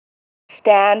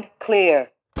Stand clear.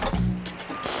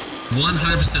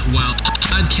 100% Wild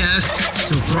podcast.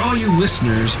 So for all you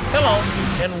listeners, Hello,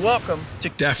 and welcome to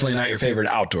definitely not your favorite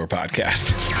outdoor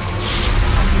podcast.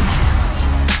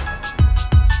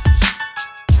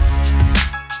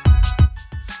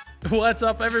 What's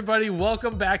up, everybody?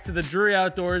 Welcome back to the Drury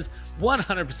Outdoors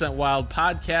 100% Wild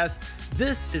podcast.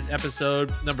 This is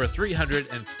episode number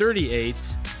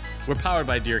 338. We're powered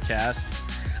by DeerCast.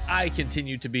 I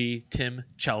continue to be Tim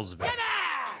Chelsvik.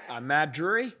 I'm Matt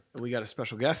Drury, and we got a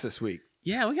special guest this week.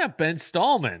 Yeah, we got Ben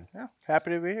Stallman. Yeah,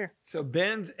 happy to be here. So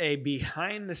Ben's a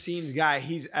behind-the-scenes guy.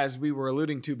 He's, as we were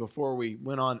alluding to before we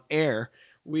went on air,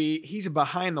 he's a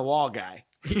behind-the-wall guy.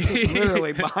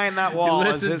 Literally behind that wall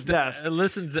is his desk.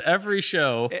 Listens to every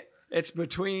show. It's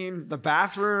between the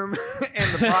bathroom and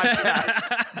the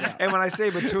podcast. Yeah. And when I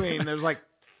say between, there's like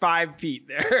 5 feet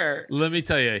there. Let me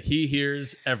tell you, he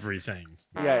hears everything.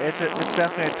 Yeah, it's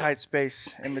definitely a tight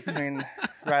space in between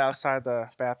right outside the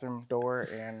bathroom door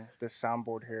and this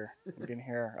soundboard here. You can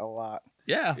hear a lot.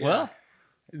 Yeah. Well,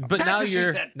 but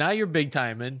now you're big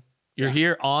timing. You're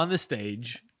here on the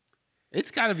stage.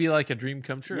 It's got to be like a dream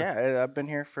come true. Yeah, I've been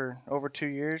here for over 2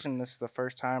 years, and this is the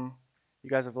first time you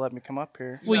guys have let me come up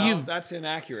here. Well, no, that's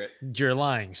inaccurate. You're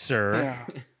lying, sir. Yeah.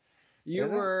 You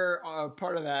were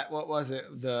part of that. What was it?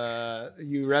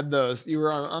 You read those. You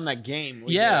were on that game.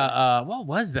 Yeah. What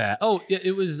was that? Oh,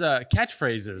 it was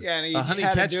catchphrases. Yeah, and he honey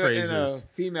had catchphrases. to do it in a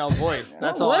female voice.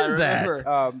 That's What all was I remember.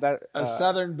 that? A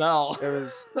Southern Belle. It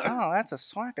was. Oh, that's a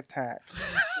swank attack,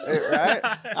 right?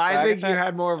 I think you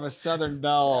had more of a Southern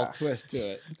Belle twist to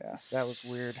it. Yeah, that was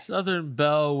weird. Southern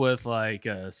Belle with like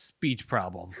a speech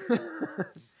problem.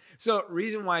 So,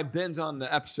 reason why Ben's on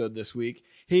the episode this week,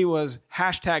 he was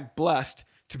 #blessed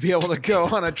to be able to go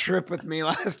on a trip with me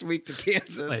last week to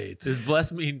Kansas. Wait, does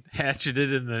bless mean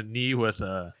hatcheted in the knee with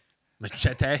a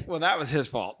machete? Well, that was his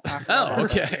fault. Oh,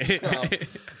 okay. So,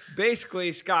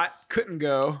 basically, Scott couldn't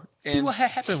go. See, what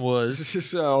happened was...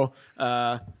 So,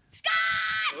 Scott!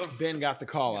 Ben got the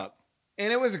call up.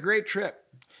 And it was a great trip.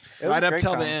 Right up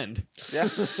till the end. Yeah.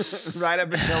 Right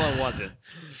up until it wasn't.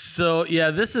 So yeah,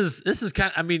 this is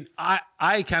kind of, I mean,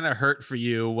 I kind of hurt for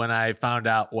you when I found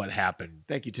out what happened.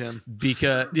 Thank you, Tim.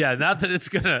 Because not that it's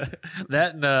gonna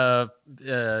that and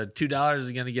 $2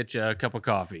 is gonna get you a cup of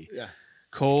coffee. Yeah.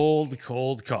 Cold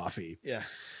coffee. Yeah.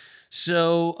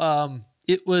 So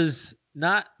it was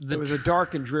not it was a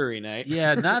dark and dreary night.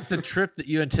 Yeah, not the trip that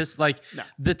you anticipated. Like no.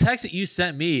 The text that you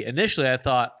sent me initially, I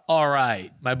thought, all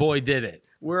right, my boy did it.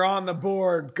 We're on the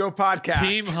board. Go podcast.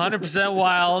 Team 100%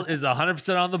 Wild is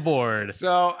 100% on the board. So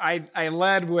I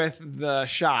led with the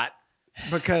shot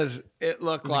because it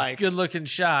looked like a good-looking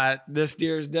shot. This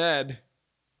deer's dead.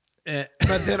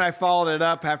 But then I followed it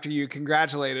up after you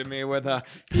congratulated me with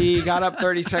he got up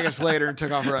 30 seconds later and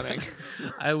took off running.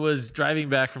 I was driving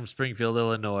back from Springfield,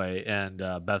 Illinois, and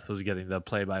Beth was getting the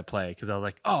play-by-play because I was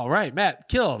like, oh, right, Matt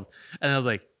killed. And I was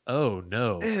like, oh,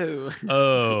 no. Ew.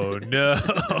 Oh, no.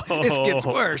 This gets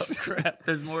worse. Crap.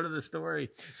 There's more to the story.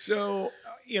 So,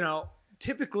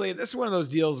 typically this is one of those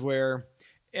deals where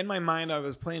in my mind I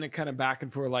was playing it kind of back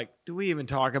and forth, like, do we even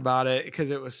talk about it? Because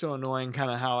it was so annoying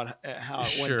kind of how it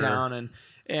went down.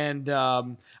 And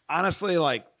honestly,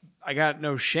 like, I got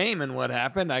no shame in what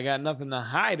happened. I got nothing to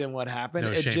hide in what happened.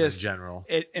 No shame in general.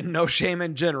 And no shame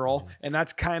in general. And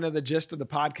that's kind of the gist of the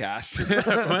podcast.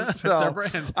 That's our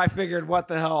brand. I figured, what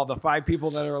the hell? The 5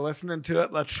 people that are listening to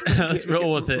it, let's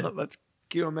roll with it. Let's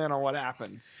cue them in on what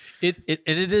happened. It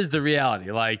is the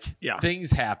reality. Like, yeah.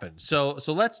 Things happen. So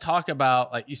let's talk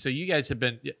about, like, so you guys have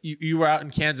been, you were out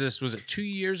in Kansas, was it 2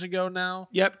 years ago now?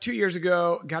 Yep. 2 years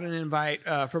ago, got an invite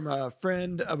from a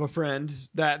friend of a friend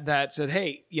that said,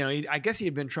 hey, I guess he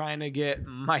had been trying to get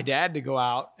my dad to go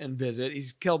out and visit.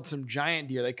 He's killed some giant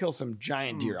deer. They kill some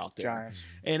giant deer out there. Giants.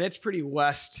 And it's pretty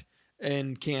west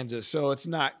in Kansas, so it's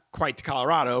not quite to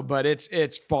Colorado, but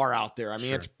it's far out there. I mean,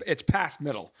 Sure. it's past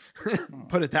middle,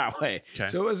 put it that way. Okay.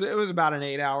 So it was about an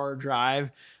 8-hour drive.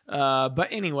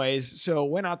 But anyways, so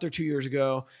went out there 2 years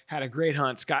ago, had a great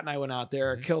hunt. Scott and I went out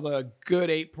there, killed a good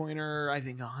 8-pointer, I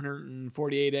think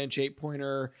 148-inch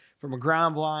 8-pointer from a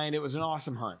ground blind. It was an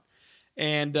awesome hunt.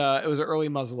 And it was an early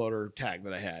muzzleloader tag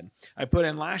that I had. I put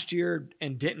in last year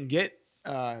and didn't get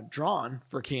drawn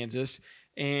for Kansas.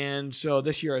 And so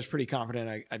this year I was pretty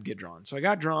confident I'd get drawn. So I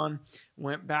got drawn,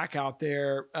 went back out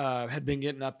there, had been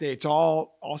getting updates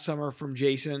all summer from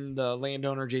Jason, the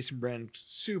landowner, Jason Bren,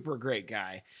 super great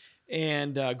guy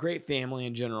and great family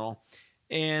in general.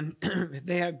 And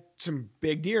they had some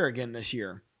big deer again this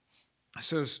year.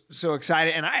 So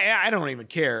excited. And I don't even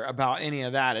care about any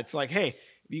of that. It's like, hey,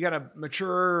 you got a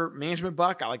mature management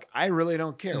buck, I really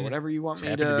don't care. Whatever you want me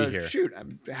happy to be to here. shoot,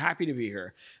 I'm happy to be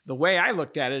here. The way I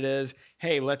looked at it is,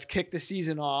 hey, let's kick the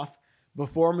season off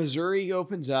before Missouri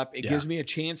opens up. It gives me a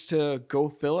chance to go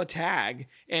fill a tag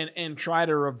and try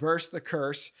to reverse the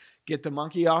curse, get the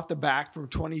monkey off the back from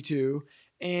 22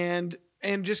 and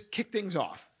just kick things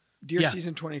off. Deer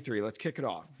season 23. Let's kick it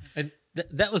off. And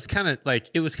that was kind of like,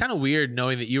 it was kind of weird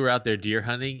knowing that you were out there deer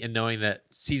hunting and knowing that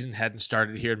season hadn't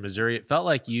started here in Missouri. It felt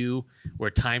like you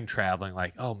were time traveling,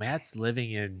 like, oh, Matt's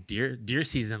living in deer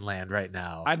season land right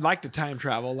now. I'd like to time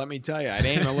travel. Let me tell you, I'd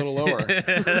aim a little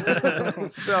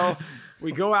lower. So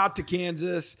we go out to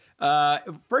Kansas.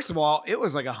 First of all, it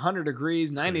was like 100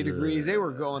 degrees, 90 degrees. They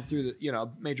were going through the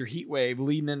major heat wave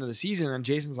leading into the season. And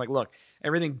Jason's like, look,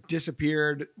 everything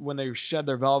disappeared when they shed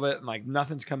their velvet and like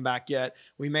nothing's come back yet.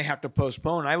 We may have to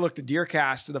postpone. I looked at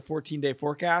DeerCast to the 14-day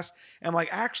forecast. And I'm like,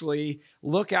 actually,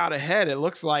 look out ahead. It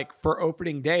looks like for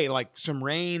opening day, like some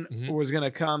rain was going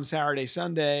to come Saturday,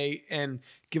 Sunday and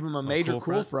give them a major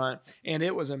cool front. And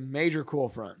it was a major cool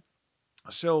front.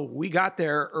 So we got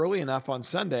there early enough on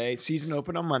Sunday. Season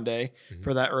opened on Monday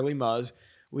for that early muzz.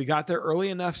 We got there early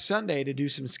enough Sunday to do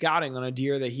some scouting on a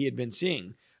deer that he had been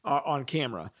seeing on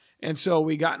camera. And so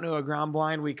we got into a ground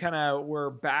blind. We kind of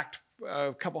were backed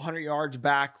a couple 100 yards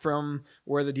back from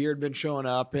where the deer had been showing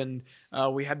up. And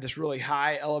we had this really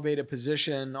high elevated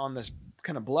position on this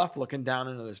kind of bluff looking down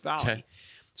into this valley. Okay.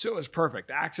 So it was perfect.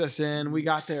 Access in. We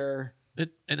got there.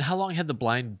 And how long had the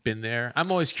blind been there?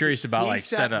 I'm always curious about he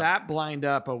set setup. That blind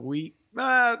up a week,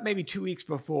 maybe 2 weeks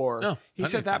before. Oh, he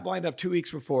set that blind up 2 weeks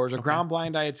before. It was a ground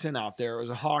blind I had sent out there. It was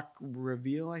a hawk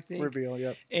reveal, I think. Reveal,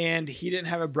 yep. And he didn't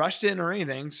have it brushed in or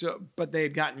anything. But they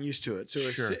had gotten used to it. So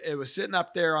it was sitting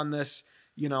up there on this,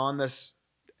 on this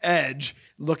edge,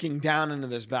 looking down into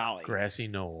this valley. Grassy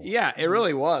knoll. Yeah, it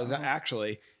really was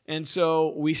actually. And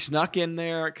so we snuck in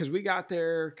there because we got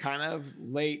there kind of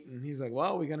late. And he's like,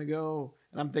 well, we're going to go.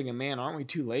 And I'm thinking, man, aren't we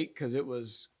too late? Because it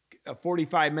was a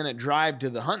 45-minute drive to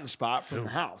the hunting spot from the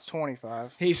house.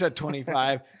 25. He said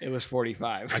 25. It was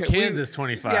 45. Kansas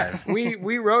 25. Yeah,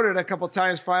 we rode it a couple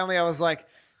times. Finally, I was like,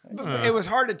 it was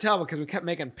hard to tell because we kept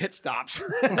making pit stops.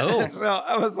 Oh. So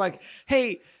I was like,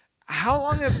 hey, how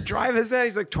long a drive is that?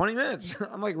 He's like, 20 minutes.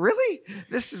 I'm like, really?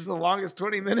 This is the longest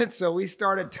 20 minutes. So we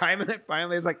started timing it.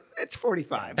 Finally, it's like, it's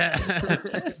 45.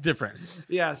 It's different.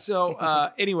 Yeah.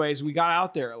 So anyways, we got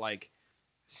out there at like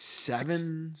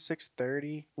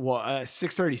 6:30. Well,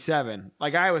 6:37.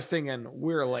 Like I was thinking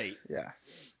we're late. Yeah.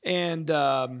 And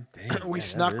we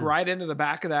snuck right into the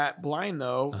back of that blind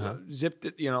though, zipped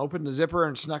it, opened the zipper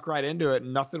and snuck right into it.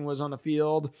 And nothing was on the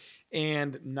field.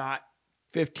 And not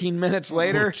 15 minutes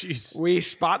later, we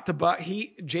spot the buck.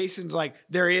 Jason's like,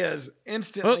 there he is.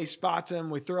 Instantly spots him.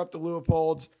 We throw up the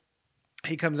Leopolds.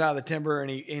 He comes out of the timber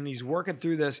and he's working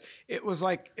through this. It was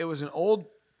an old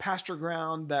pasture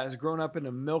ground that has grown up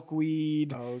into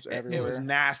milkweed. It was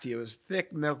nasty. It was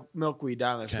thick milkweed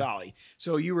down this valley.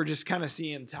 So you were just kind of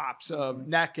seeing tops of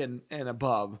neck and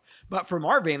above. But from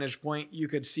our vantage point, you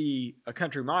could see a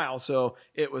country mile. So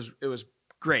it was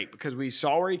great because we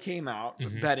saw where he came out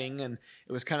bedding, and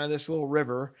it was kind of this little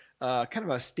river, kind of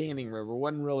a standing river.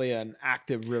 Wasn't really an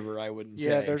active river, I wouldn't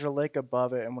say. Yeah, there's a lake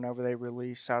above it, and whenever they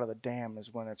release out of the dam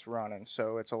is when it's running.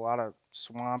 So it's a lot of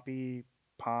swampy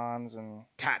ponds and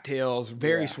cattails,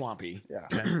 very swampy.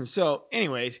 Yeah. So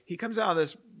anyways, he comes out of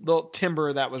this little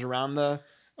timber that was around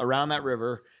that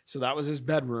river. So that was his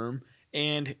bedroom.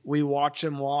 And we watched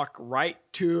him walk right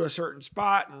to a certain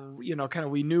spot and, kind of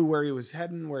we knew where he was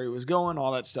heading, where he was going,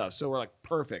 all that stuff. So we're like,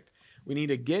 perfect. We need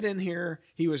to get in here.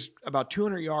 He was about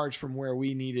 200 yards from where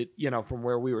we needed, from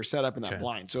where we were set up in that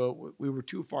blind. So we were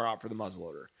too far out for the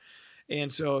muzzleloader.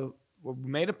 And so we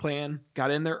made a plan,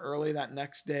 got in there early that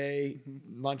next day,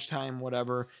 lunchtime,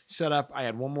 whatever, set up. I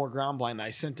had one more ground blind I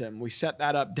sent him. We set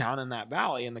that up down in that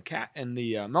valley in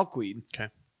the milkweed.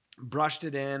 Okay. Brushed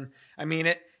it in. I mean,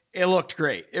 it looked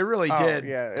great. It really did.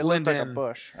 Yeah, it looked like a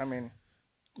bush. I mean,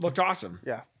 looked awesome.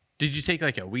 Yeah. Did you take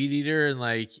like a weed eater and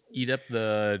like eat up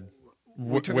the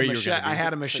where you were going to be? I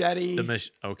had a machete.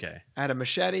 Okay. I had a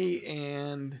machete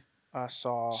and a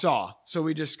saw. So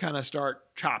we just kind of start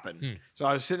chopping. So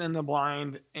I was sitting in the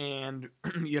blind and,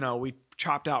 we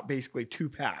chopped out basically two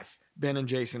paths. Ben and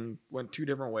Jason went two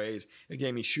different ways. It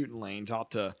gave me shooting lanes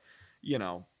out to,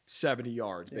 70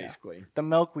 yards basically. The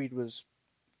milkweed was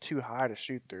too high to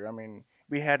shoot through. I mean,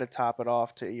 we had to top it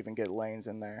off to even get lanes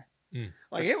in there.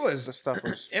 It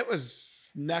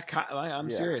was neck high. I'm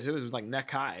serious. It was like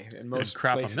neck high in most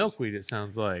crop places. of milkweed, it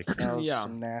sounds like. That was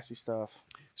some nasty stuff.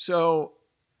 So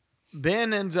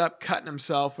Ben ends up cutting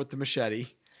himself with the machete.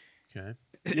 Okay.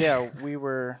 Yeah, we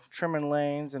were trimming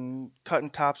lanes and cutting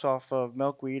tops off of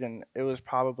milkweed, and it was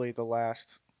probably the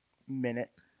last minute,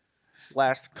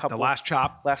 last couple, The last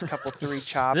chop. last couple 3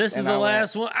 chops. This is and the I went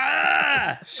last one.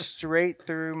 Ah! straight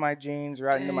through my jeans,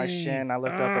 right into my Dang. shin. I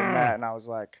looked up at Matt, and I was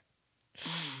like,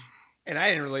 And I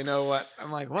didn't really know what.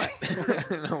 I'm like, what? I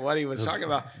didn't know what he was talking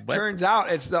about. What? Turns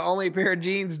out it's the only pair of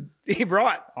jeans he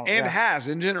brought Oh, and yeah. has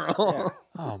in general.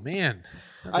 Oh man.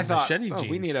 I thought, machete we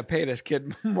jeans. need to pay this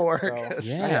kid more. So,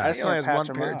 'cause Yeah. I he only has started one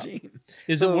patching pair him of up.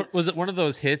 jeans. So- Was it one of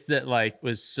those hits that like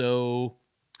was so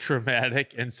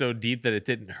traumatic and so deep that it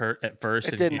didn't hurt at first?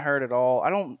 it and didn't you- hurt at all. I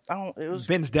don't. It was.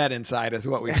 Ben's dead inside is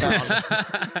what we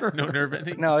found. No nerve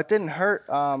endings. No, it didn't hurt.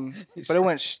 But it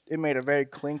went. It made a very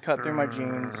clean cut through my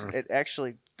jeans. It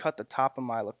actually cut the top of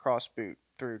my lacrosse boot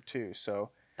through too.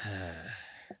 So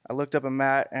I looked up at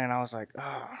Matt and I was like,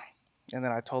 oh. And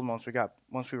then I told him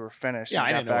once we were finished. Yeah, and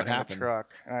I got didn't know back what in happened. the truck,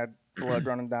 and I had blood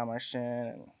running down my shin.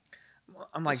 And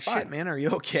I'm like, It's fine. shit, man, are you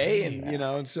okay? And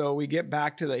and so we get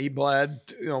back to he bled.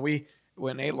 We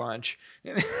went and ate lunch.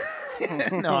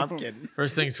 No, I'm kidding.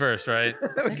 First things first, right?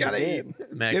 We gotta we eat.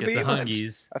 did. Mac Did we gets a eat lunch?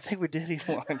 hungies. I think we did eat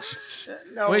lunch.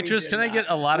 No, we Waitress, did can I not. get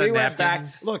a lot of We went back.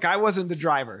 napkins? Look, I wasn't the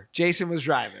driver. Jason was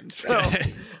driving. So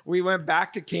we went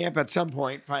back to camp at some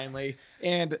point finally.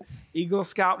 And Eagle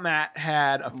Scout Matt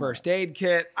had a first aid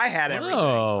kit. I had everything.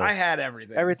 Whoa. I had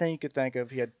everything. Everything you could think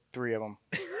of, he had 3 of them,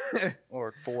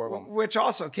 or 4 of them. Which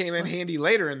also came in handy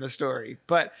later in the story.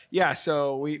 But yeah,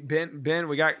 so we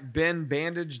got Ben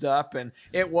bandaged up, and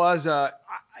it was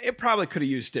it probably could have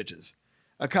used stitches,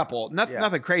 a couple,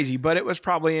 nothing crazy, but it was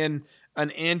probably in an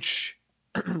inch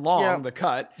long, Yeah. the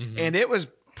cut, and it was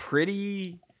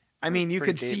pretty. I mean, you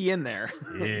Pretty could deep. see in there,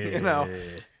 Yeah. you know. You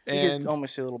And could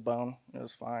almost see a little bone. It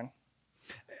was fine.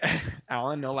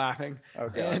 Alan, no laughing.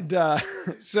 Okay. And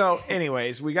so,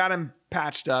 anyways, we got him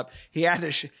patched up. He had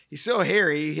to. He's so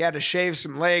hairy. He had to shave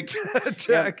some legs.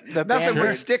 Yeah, the nothing would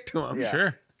bandages- stick to him. Yeah.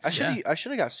 Sure. I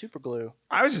should have got super glue.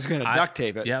 I was just gonna duct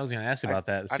tape it. Yeah, I was gonna ask you about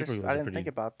that. I Super glues are didn't pretty- think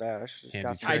about that. I should handy have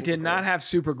got some trick. I super did glue. not have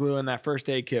super glue in that first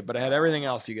aid kit, but I had everything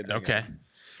else you could think Okay. of.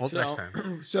 Well, So, next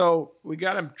time. so we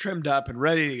got him trimmed up and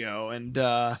ready to go,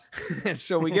 and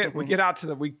so we get out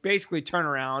to we basically turn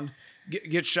around,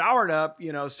 get showered up,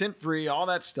 scent free, all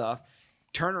that stuff.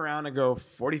 Turn around and go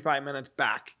 45 minutes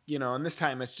back, and this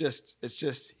time it's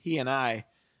just he and I.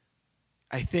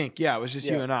 I think, yeah, it was just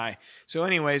you Yeah. and I. So,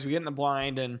 anyways, we get in the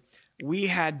blind and we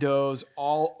had does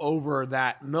all over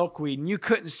that milkweed, and you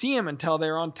couldn't see them until they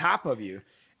were on top of you.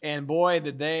 And boy,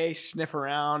 did they sniff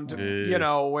around,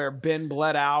 where Ben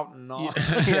bled out and all.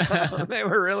 They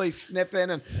were really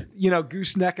sniffing and,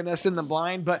 goosenecking us in the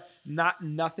blind, but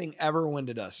nothing ever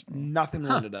winded us. Nothing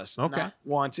winded us. Okay. Not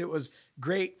once. It was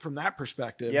great from that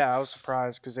perspective. Yeah, I was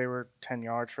surprised because they were 10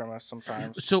 yards from us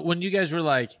sometimes. So when you guys were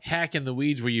like hacking the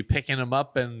weeds, were you picking them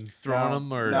up and throwing No.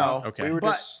 them, or No. Okay. We were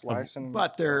But- just slicing.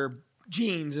 But their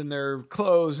jeans and their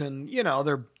clothes and,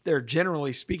 they're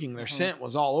generally speaking, their scent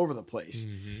was all over the place.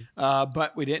 Mhm.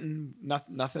 But we didn't,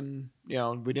 nothing,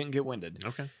 we didn't get winded.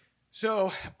 Okay.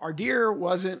 So our deer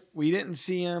we didn't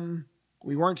see him.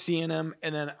 We weren't seeing him.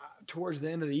 And then towards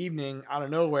the end of the evening, out of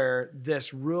nowhere,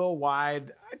 this real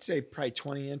wide, I'd say probably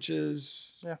 20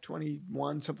 inches, Yeah.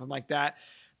 21, something like that,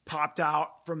 popped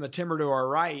out from the timber to our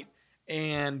right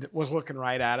and was looking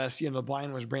right at us. The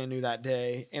blind was brand new that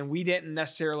day. And we didn't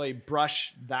necessarily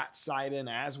brush that side in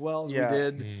as well as Yeah. we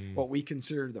did Mm. what we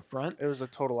considered the front. It was the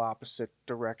total opposite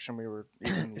direction we were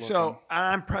even looking. So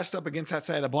I'm pressed up against that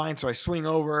side of the blind. So I swing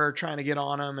over trying to get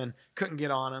on him and couldn't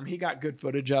get on him. He got good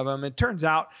footage of him. It turns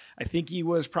out I think he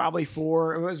was probably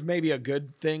 4. It was maybe a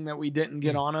good thing that we didn't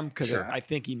get on him because Sure. I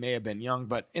think he may have been young.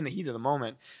 But in the heat of the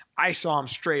moment, I saw him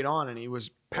straight on and he was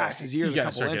past his ears a gotta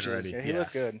couple start getting inches. ready. yeah, he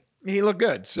looked Yes. good. He looked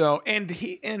good. So and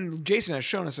Jason has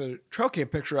shown us a trail cam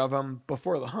picture of him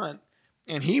before the hunt.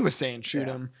 And he was saying shoot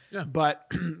Yeah. him. Yeah. But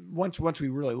once we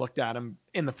really looked at him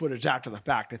in the footage after the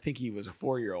fact, I think he was a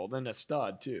 4-year-old and a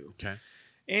stud too. Okay.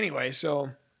 Anyway, so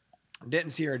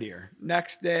didn't see our deer.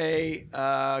 Next day,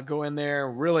 go in there,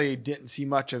 really didn't see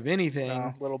much of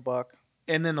anything. Little buck.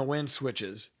 And then the wind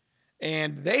switches.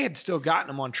 And they had still gotten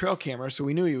him on trail camera, so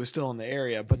we knew he was still in the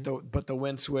area, but the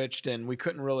wind switched and we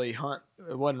couldn't really hunt.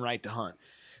 It wasn't right to hunt.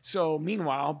 So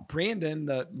meanwhile, Brandon,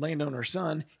 the landowner's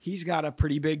son, he's got a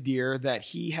pretty big deer that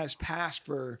he has passed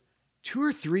for 2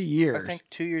 or 3 years. I think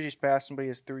 2 years he's passing, but he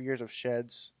has 3 years of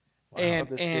sheds. And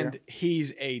Of this deer.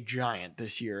 he's a giant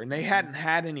this year. And they hadn't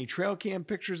had any trail cam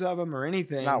pictures of him or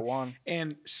anything. Not one.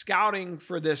 And scouting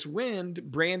for this wind,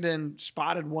 Brandon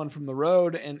spotted one from the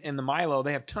road and the Milo.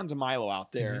 They have tons of Milo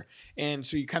out there. And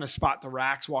so you kind of spot the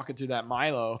racks walking through that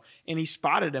Milo. And he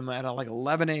spotted him at like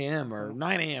 11 a.m. or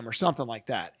 9 a.m. or something like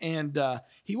that. And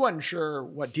he wasn't sure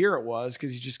what deer it was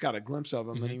because he just got a glimpse of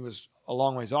him and he was a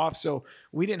long ways off. So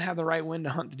we didn't have the right wind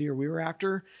to hunt the deer we were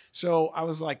after. So I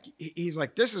was like, he's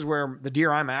like, this is where the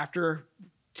deer I'm after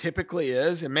typically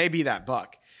is. It may be that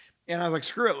buck. And I was like,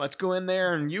 screw it. Let's go in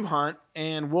there and you hunt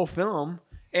and we'll film.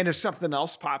 And if something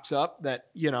else pops up that,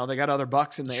 they got other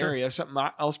bucks in the area, if something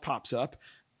else pops up,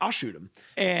 I'll shoot him.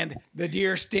 And the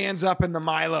deer stands up in the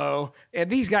Milo. And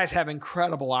these guys have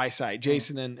incredible eyesight,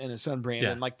 Jason and his son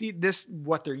Brandon. Yeah. Like this,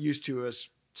 what they're used to is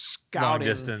scouting,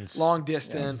 long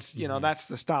distance. Yeah. That's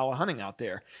the style of hunting out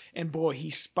there. And boy, he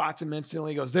spots him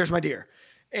instantly. He goes, there's my deer.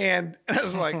 And I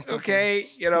was like, okay,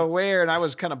 where? And I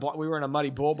was kind of, we were in a muddy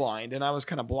bull blind and I was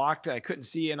kind of blocked. I couldn't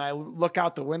see. And I look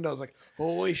out the window. I was like,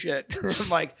 holy shit. I'm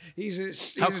like, he's a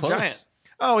giant.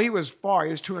 Oh, he was far.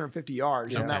 He was 250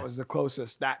 yards. And that was the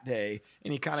closest that day.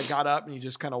 And he kind of got up and he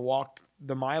just kind of walked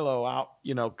the Milo out,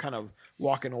 kind of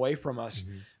walking away from us.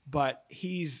 But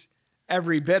he's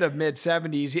every bit of mid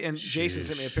 70s. And Jason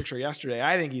sent me a picture yesterday.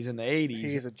 I think he's in the 80s.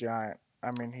 He's a giant.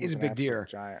 I mean, he's a big deer.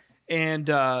 Giant. And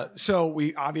so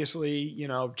we obviously,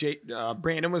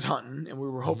 Brandon was hunting and we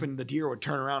were hoping the deer would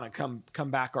turn around and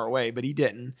come back our way, but he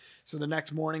didn't. So the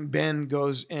next morning, Ben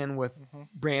goes in with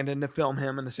Brandon to film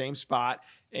him in the same spot.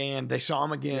 And they saw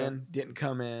him again, didn't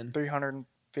come in.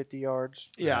 350 yards.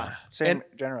 Yeah. Same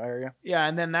general area. Yeah.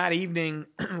 And then that evening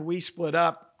we split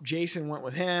up. Jason went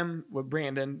with him, with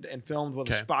Brandon, and filmed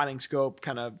with a spotting scope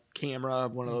kind of camera,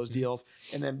 one of those deals.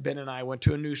 And then Ben and I went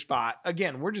to a new spot.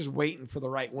 Again, we're just waiting for the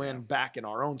right wind back in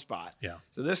our own spot. Yeah.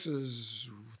 So this is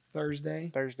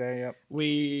Thursday. Yep.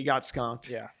 We got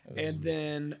skunked. Yeah. And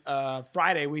then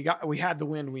Friday we had the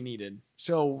wind we needed.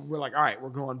 So we're like, all right, we're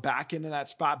going back into that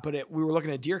spot. But we were looking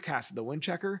at deer cast at the wind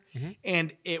checker,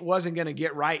 and it wasn't going to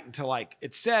get right until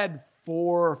it said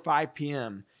 4 or 5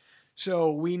 p.m.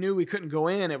 So we knew we couldn't go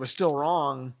in. It was still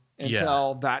wrong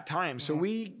until that time. So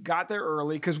we got there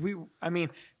early because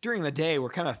during the day, we're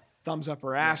kind of thumbs up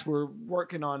our ass. We're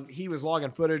working on, he was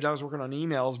logging footage. I was working on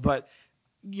emails, but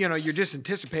you're just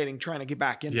anticipating trying to get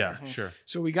back in there. Yeah, sure.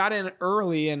 So we got in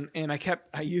early and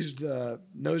I used the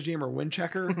nose jammer wind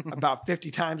checker about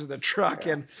 50 times in the truck.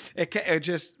 And it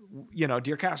just,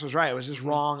 deer cast was right. It was just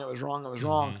wrong. It was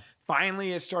wrong.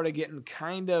 Finally, it started getting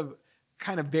kind of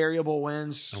variable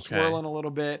winds, swirling a little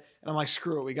bit. And I'm like,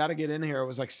 screw it. We got to get in here. It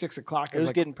was like 6 o'clock. It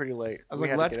was getting pretty late. I was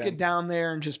like, let's get down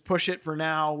there and just push it for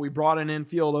now. We brought an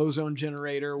infield ozone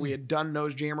generator. We had done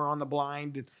nose jammer on the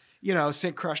blind,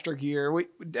 sync crushed our gear. We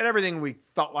did everything we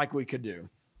felt like we could do.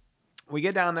 We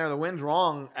get down there. The wind's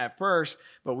wrong at first,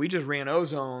 but we just ran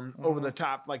ozone over the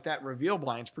top. Like that reveal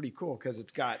blind's pretty cool because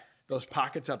it's got those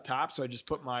pockets up top. So I just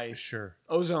put my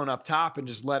ozone up top and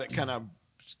just let it kind of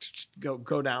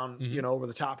go down, over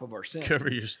the top of our scent.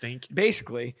 Cover your stink.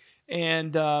 Basically.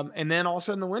 And then all of a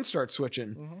sudden the wind starts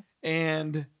switching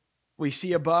and we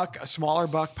see a smaller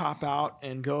buck pop out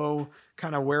and go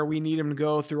kind of where we need him to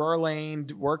go through our lane,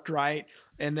 worked right.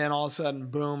 And then all of a sudden,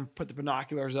 boom, put the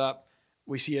binoculars up.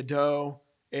 We see a doe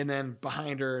and then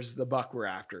behind her is the buck we're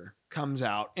after, comes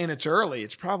out and it's early.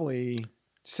 It's probably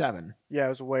 7. Yeah, it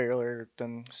was way earlier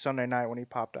than Sunday night when he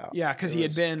popped out. Yeah, because he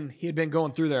had been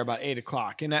going through there about 8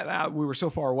 o'clock, and we were so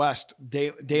far west.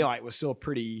 Daylight was still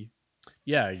pretty.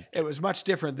 Yeah, it was much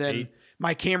different than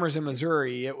my cameras in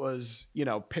Missouri. It was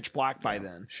pitch black by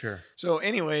then. Sure. So,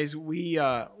 anyways,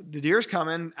 the deer's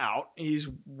coming out. He's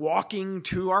walking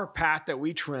to our path that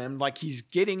we trimmed, like he's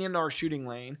getting into our shooting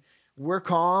lane. We're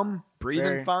calm,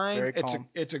 breathing fine. Very calm.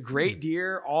 It's a great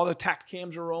deer. All the tact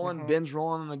cams are rolling. Ben's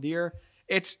rolling on the deer.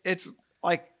 It's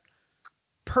like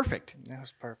perfect. That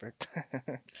was perfect.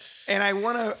 And I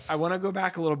wanna go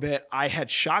back a little bit. I had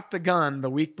shot the gun the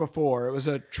week before. It was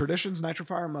a Traditions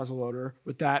Nitrofire muzzleloader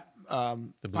with that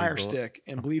fire stick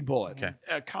and bleed bullet. Okay.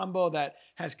 A combo that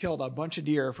has killed a bunch of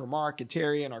deer for Mark and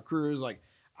Terry and our crews. Like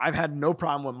I've had no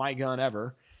problem with my gun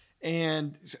ever.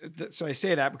 And so I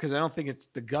say that because I don't think it's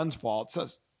the gun's fault. So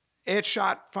it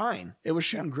shot fine. It was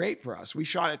shooting great for us. We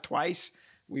shot it twice.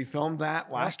 We filmed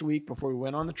that last week before we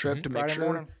went on the trip to make Friday sure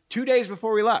morning. 2 days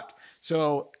before we left.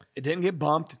 So it didn't get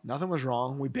bumped. Nothing was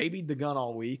wrong. We babied the gun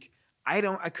all week. I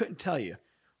couldn't tell you.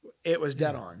 It was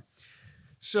dead on.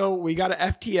 So we got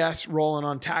an FTS rolling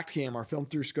on TactCam, our film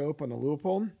through scope on the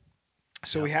Leupold.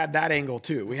 So we had that angle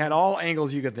too. We had all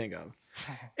angles you could think of.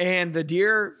 And the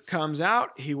deer comes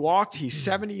out. He walked. He's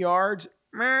 70 yards.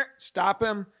 Stop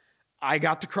him. I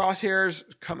got the crosshairs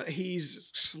coming. He's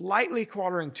slightly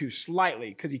quartering to slightly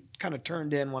because he kind of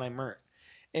turned in when I murked.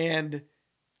 And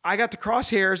I got the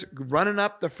crosshairs running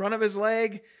up the front of his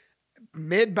leg,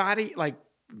 mid body, like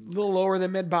a little lower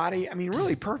than mid body. I mean,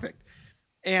 really perfect.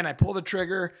 And I pull the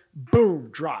trigger, boom,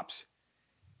 drops.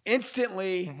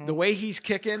 Instantly, the way he's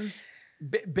kicking,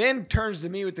 Ben turns to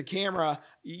me with the camera.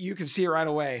 You can see it right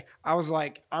away. I was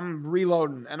like, I'm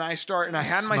reloading, and I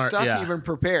had my stuff even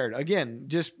prepared. Again,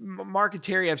 just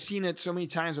marketeering. I've seen it so many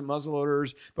times with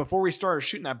muzzleloaders. Before we started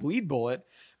shooting that bleed bullet,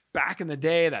 back in the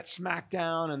day, that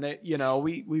smackdown, and that, you know,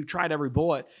 we've tried every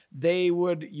bullet.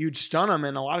 You'd stun them,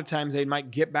 and a lot of times they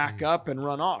might get back up and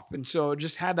run off. And so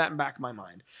just had that in the back of my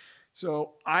mind.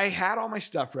 So I had all my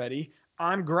stuff ready.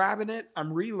 I'm grabbing it.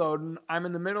 I'm reloading. I'm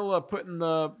in the middle of putting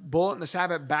the bullet and the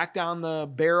sabot back down the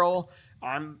barrel.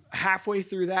 I'm halfway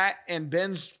through that, and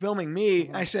Ben's filming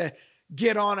me. I said,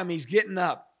 get on him. He's getting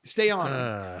up. Stay on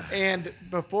him. And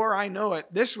before I know it,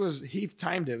 he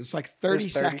timed it. It was like 30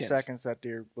 seconds. 30 seconds that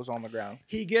deer was on the ground.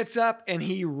 He gets up, and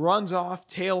he runs off,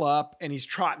 tail up, and he's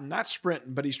trotting, not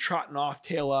sprinting, but he's trotting off,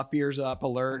 tail up, ears up,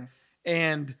 alert.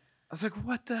 And I was like,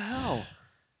 what the hell?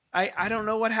 I don't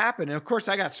know what happened. And of course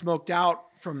I got smoked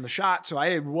out from the shot, so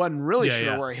I wasn't really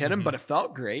sure where I hit him, but it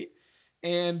felt great.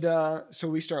 And so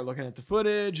we start looking at the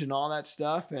footage and all that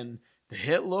stuff, and the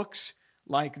hit looks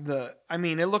like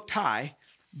it looked high,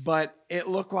 but it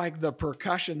looked like the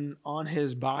percussion on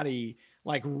his body,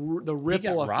 like the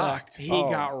ripple effect. He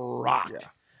got rocked. Yeah.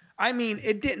 I mean,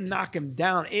 it didn't knock him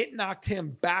down. It knocked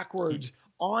him backwards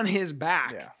on his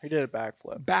back. Yeah, he did a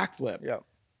backflip. Yep.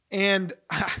 And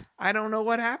I don't know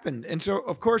what happened. And so,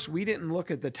 of course, we didn't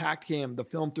look at the Tacticam, the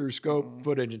film through scope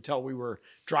footage until we were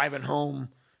driving home,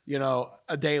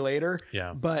 a day later.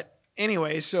 Yeah. But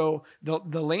anyway, so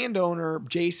the landowner,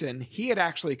 Jason, he had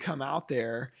actually come out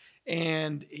there,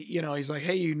 and, he's like,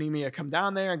 hey, you need me to come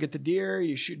down there and get the deer?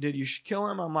 Did you kill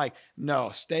him? I'm like,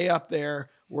 no, stay up there.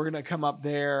 We're going to come up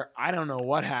there. I don't know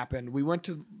what happened. We went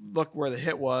to look where the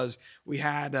hit was. We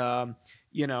had,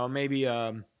 maybe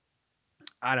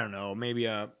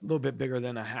a little bit bigger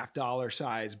than a $50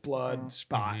 size blood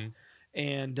spot.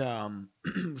 And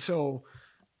so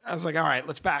I was like, all right,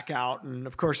 let's back out. And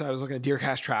of course I was looking at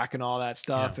DeerCast track and all that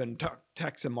stuff and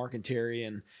text and Mark and Terry,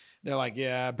 and they're like,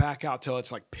 yeah, back out till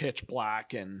it's like pitch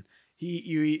black. And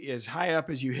you as high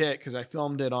up as you hit, because I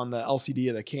filmed it on the LCD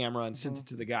of the camera and sent it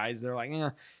to the guys. They're like,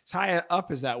 as high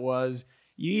up as that was,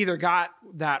 you either got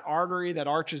that artery that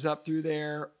arches up through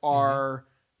there, or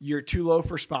you're too low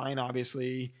for spine,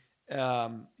 obviously.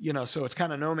 So it's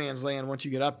kind of no man's land once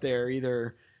you get up there.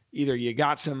 Either you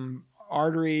got some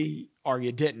artery or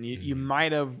you didn't. You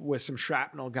might have, with some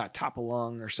shrapnel, got top of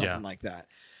lung or something like that.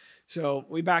 So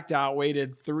we backed out,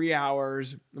 waited 3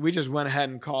 hours. We just went ahead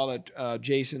and called it.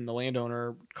 Jason, the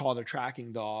landowner, called a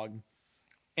tracking dog,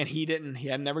 and he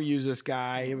had never used this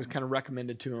guy. It was kind of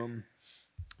recommended to him.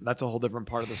 That's a whole different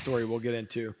part of the story we'll get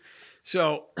into.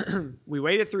 So we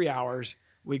waited 3 hours.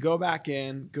 We go back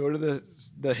in, go to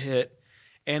the hit.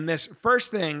 And this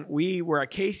first thing, we were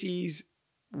at Casey's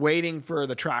waiting for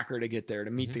the tracker to get there,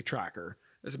 to meet the tracker.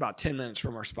 It's about 10 minutes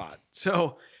from our spot.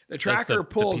 So the tracker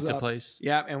pulls the pizza up. Place.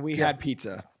 Yeah, and we had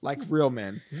pizza, like real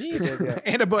men.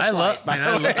 And a Busch Light.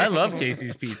 I love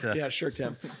Casey's Pizza. Yeah, sure,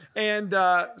 Tim. And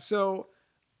so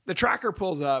the tracker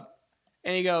pulls up,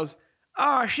 and he goes,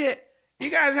 oh, shit.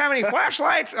 You guys have any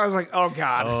flashlights? I was like, oh,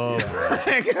 God. Oh.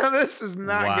 This is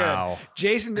not good.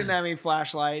 Jason didn't have any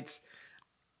flashlights.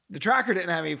 The tracker didn't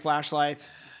have any flashlights.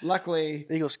 Luckily,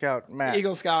 Eagle Scout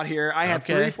here. I had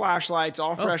 3 flashlights,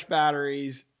 all fresh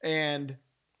batteries, and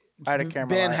I had a camera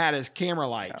Ben light. had his camera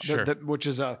light, which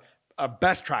is a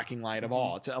best tracking light of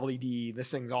all. It's an LED.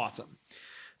 This thing's awesome.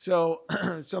 So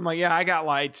I'm like, yeah, I got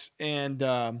lights, and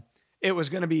it was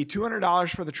going to be $200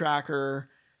 for the tracker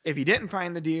if he didn't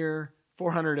find the deer.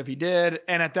 $400 if he did.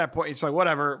 And at that point, it's like,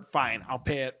 whatever, fine, I'll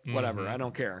pay it, whatever. I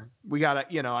don't care. We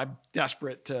got to, I'm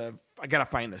desperate I got to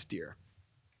find this deer.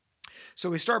 So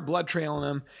we start blood trailing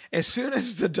him. As soon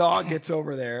as the dog gets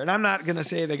over there, and I'm not going to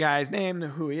say the guy's name,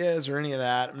 who he is, or any of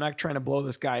that. I'm not trying to blow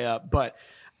this guy up, but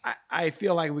I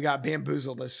feel like we got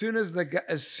bamboozled.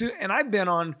 And I've been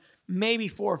on maybe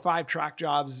 4 or 5 track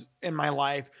jobs in my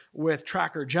life with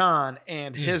Tracker John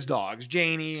and his dogs,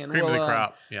 Janie and Cream of the Willa.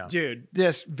 crop. Yeah. Dude,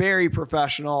 this very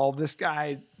professional. This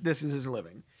guy, this is his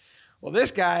living. Well,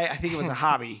 this guy, I think it was a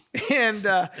hobby. And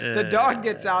the dog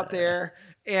gets out there,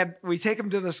 and we take him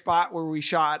to the spot where we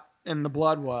shot and the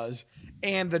blood was.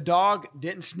 And the dog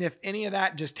didn't sniff any of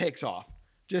that, just takes off.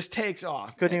 just takes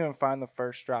off. Couldn't even find the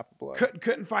first drop of blood.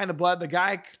 Couldn't find the blood. The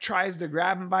guy tries to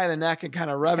grab him by the neck and kind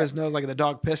of rub his nose like the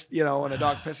dog pissed, when a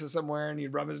dog pisses somewhere and he'd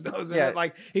rub his nose in it.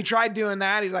 Like he tried doing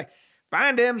that. He's like,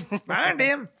 find him. Come on,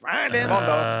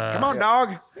 dog. Come on,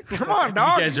 dog. Come on,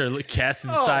 dog. You guys are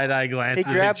casting side-eye glances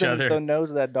He at grabbed each other. the nose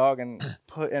of that dog and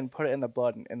put it in the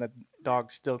blood, and the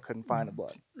dog still couldn't find the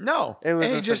blood. No. It was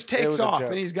and he just takes a off, joke.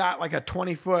 and he's got like a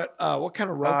 20-foot, what kind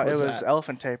of rope was It was that?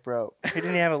 elephant tape rope. He didn't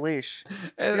even have a leash.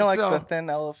 And Like so- the thin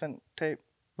elephant tape?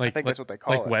 I think that's what they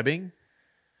call like it. webbing?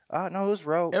 No, it was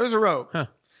rope. It was a rope. Huh.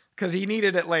 Because he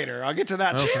needed it later. I'll get to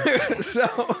that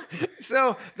too.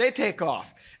 So they take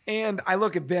off. And I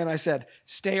look at Ben. I said,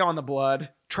 stay on the blood.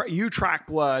 You track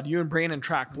blood. You and Brandon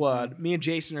track blood. Me and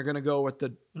Jason are going to go with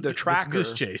the tracker.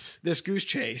 This goose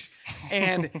chase.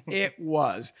 And it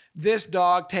was. This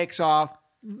dog takes off,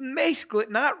 basically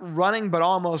not running, but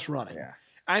almost running. Yeah.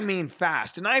 I mean,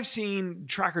 fast. And I've seen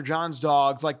Tracker John's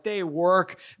dogs, like they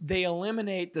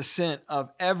eliminate the scent of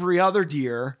every other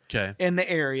deer in the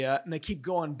area, and they keep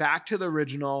going back to the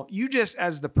original. You just,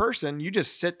 as the person, you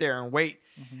just sit there and wait.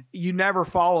 Mm-hmm. You never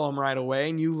follow them right away,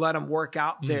 and you let them work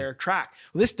out their track.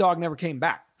 Well, this dog never came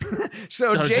back.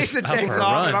 So Jason takes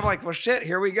off, and I'm like, well, shit,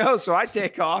 here we go. So I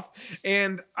take off,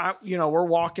 and we're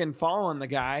walking, following the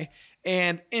guy,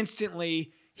 and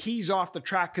instantly he's off the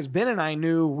track because Ben and I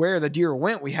knew where the deer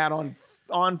went. We had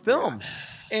on film,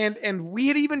 and we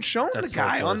had even shown the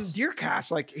guy on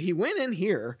DeerCast. Like he went in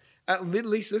here. At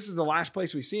least this is the last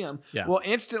place we see him. Yeah. Well,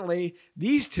 instantly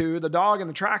these two, the dog and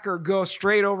the tracker, go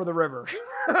straight over the river.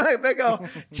 They go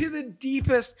to the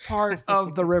deepest part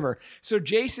of the river. So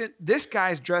Jason, this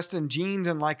guy's dressed in jeans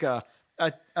and like a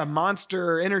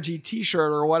Monster Energy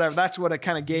T-shirt or whatever. That's what it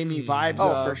kind of gave me vibes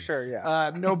of. Oh, for sure,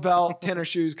 yeah. No belt, tennis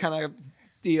shoes, kind of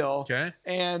deal. Okay.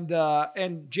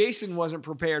 And Jason wasn't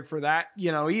prepared for that,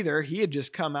 either. He had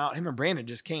just come out. Him and Brandon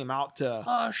just came out to.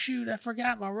 Oh shoot! I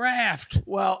forgot my raft.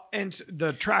 Well, and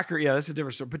the tracker, that's a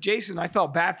different story. But Jason, I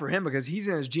felt bad for him because he's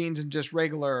in his jeans and just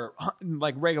regular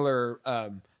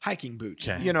hiking boots.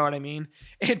 Okay. You know what I mean?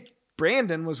 And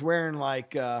Brandon was wearing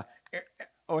like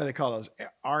what do they call those?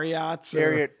 Ariats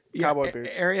or cowboy boots.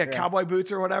 Cowboy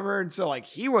boots or whatever. And so like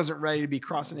he wasn't ready to be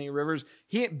crossing any rivers.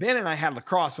 Ben and I had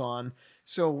lacrosse on.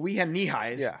 So we had knee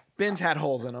highs. Yeah. Ben's had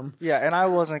holes in them. Yeah, and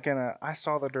I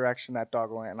saw the direction that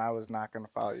dog went, and I was not going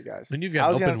to follow you guys. When you've got I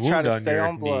was going to try to stay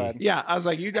on blood. Yeah, I was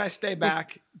like, you guys stay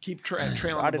back, keep trailing so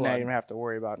the I didn't blood. even have to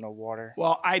worry about no water.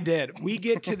 Well, I did. We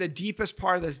get to the deepest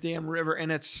part of this damn river,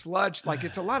 and it's sludge. Like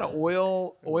it's a lot of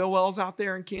oil wells out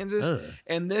there in Kansas,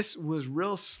 and this was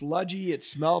real sludgy. It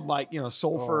smelled like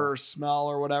sulfur smell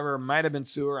or whatever. It might have been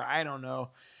sewer. I don't know,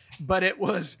 but it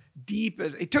was deep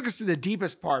it took us to the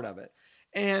deepest part of it.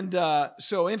 And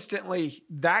so instantly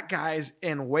that guy's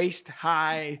in waist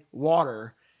high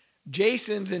water.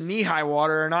 Jason's in knee high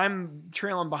water, and I'm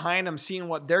trailing behind him, seeing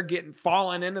what they're getting,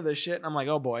 falling into the shit. And I'm like,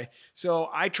 oh boy. So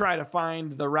I try to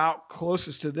find the route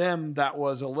closest to them that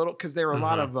was a little, because there were a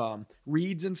lot of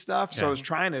reeds and stuff. So I was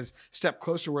trying to step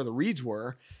closer where the reeds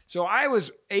were. So I was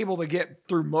able to get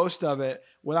through most of it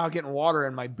without getting water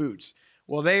in my boots.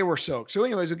 Well, they were soaked. So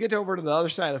anyways, we get over to the other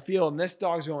side of the field, and this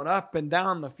dog's going up and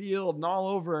down the field and all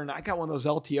over. And I got one of those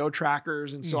LTO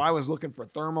trackers. And so I was looking for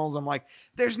thermals. I'm like,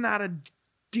 there's not a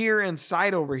deer in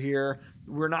sight over here.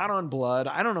 We're not on blood.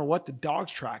 I don't know what the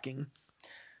dog's tracking,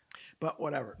 but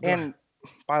whatever. And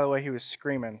by the way, he was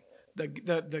screaming. The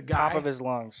guy, top of his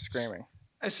lungs, screaming.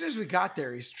 As soon as we got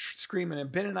there, he's screaming,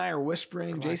 and Ben and I are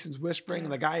whispering. Jason's whispering,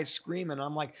 and the guy is screaming.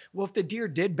 I'm like, well, if the deer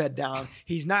did bed down,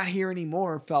 he's not here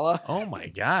anymore, fella. Oh my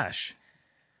gosh,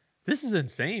 this is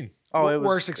insane. Oh, it was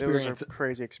worst experience. It was a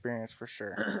crazy experience for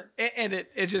sure. And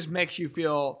it just makes you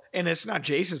feel, and it's not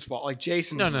Jason's fault. Like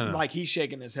Jason's no. like he's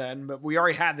shaking his head, but we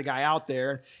already had the guy out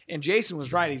there, and Jason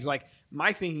was right. He's like,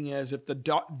 my thinking is if the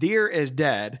deer is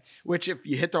dead, which if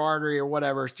you hit the artery or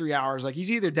whatever, it's 3 hours. Like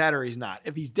he's either dead or he's not.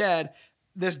 If he's dead,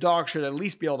 this dog should at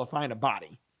least be able to find a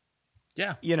body.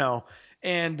 Yeah.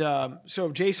 And so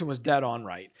Jason was dead on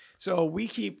right. So we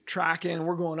keep tracking.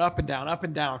 We're going up and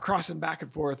down, crossing back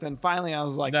and forth. And finally I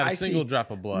was like, not a single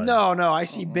drop of blood. No. I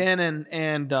see Ben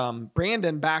and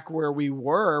Brandon back where we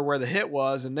were, where the hit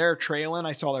was, and they're trailing.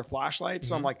 I saw their flashlights.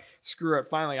 So I'm like, screw it.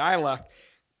 Finally I left.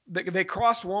 They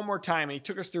crossed one more time, and he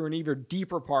took us through an even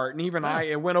deeper part. And even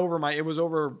it was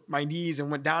over my knees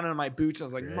and went down into my boots. I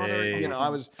was like, mother, I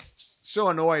was so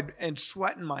annoyed and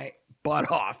sweating my butt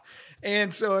off.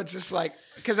 And so it's just like,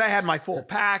 because I had my full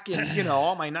pack and,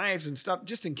 all my knives and stuff,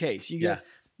 just in case you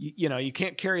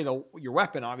can't carry your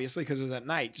weapon, obviously, because it was at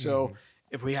night. So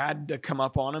if we had to come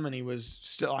up on him and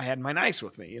I had my knives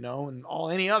with me, and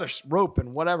any other rope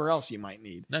and whatever else you might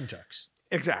need. Nunchucks.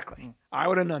 Exactly. I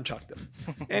would have nunchucked him.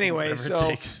 Anyway, Whatever it so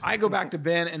takes. I go back to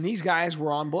Ben, and these guys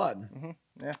were on blood.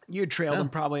 Yeah. You had trailed them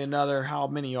probably another how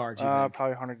many yards? You think?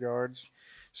 Probably 100 yards.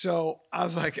 So I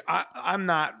was like, I'm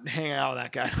not hanging out with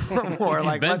that guy no more.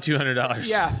 Like, Ben let's- $200.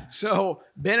 Yeah. So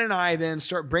Ben and I then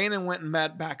Brandon went and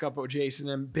met back up with Jason,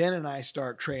 and Ben and I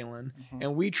start trailing,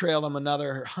 and we trailed him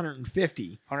another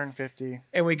 150. 150.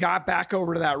 And we got back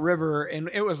over to that river, and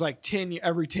it was like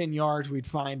every 10 yards, we'd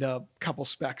find a couple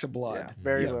specks of blood. Yeah,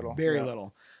 very little. Very Yeah.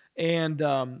 little. And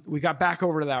we got back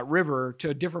over to that river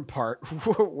to a different part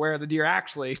where the deer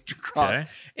actually crossed.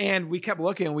 Okay. And we kept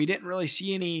looking, and we didn't really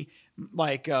see any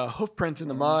like hoof prints in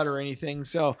the mud or anything.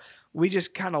 So we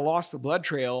just kind of lost the blood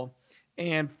trail.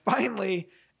 And finally,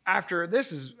 after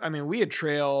we had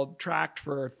tracked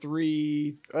for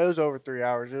It was over 3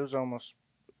 hours. It was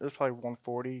probably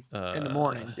 140. in the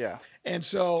morning. Yeah. And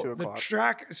so 2 the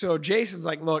o'clock. so Jason's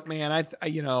like, look, man,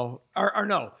 or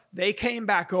no, they came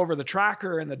back over. The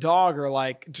tracker and the dog are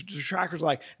like, the tracker's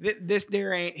like, this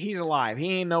deer he's alive.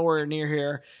 He ain't nowhere near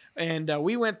here. And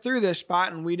we went through this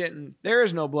spot and there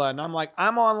is no blood. And I'm like,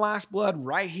 I'm on last blood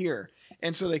right here.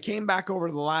 And so they came back over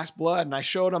to the last blood, and I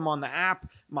showed them on the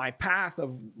app my path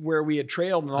of where we had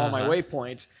trailed and all my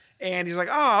waypoints. And he's like,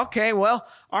 oh, okay, well,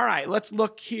 all right, let's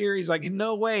look here. He's like,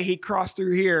 no way he crossed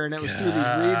through here, and it was through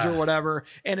these reeds or whatever.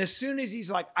 And as soon as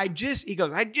he's like, I just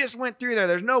went through there.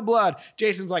 There's no blood.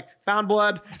 Jason's like, found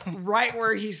blood right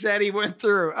where he said he went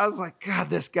through. I was like, God,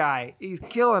 this guy, he's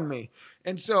killing me.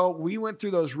 And so we went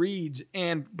through those reeds,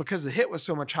 and because the hit was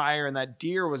so much higher and that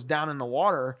deer was down in the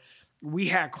water, we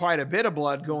had quite a bit of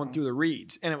blood going through the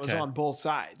reeds, and it was on both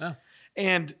sides. Oh.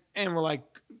 And we're like,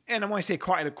 and when I say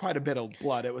quite a bit of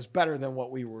blood, it was better than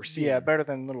what we were seeing. Yeah, better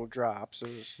than little drops. It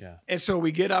was, And so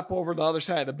we get up over the other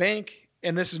side of the bank,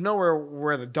 and this is nowhere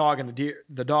where the dog and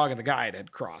the guide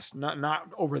had crossed.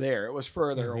 Not over there. It was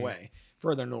further away,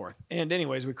 further north. And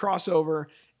anyways, we cross over,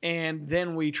 and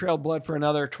then we trailed blood for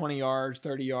another 20 yards,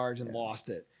 30 yards, and lost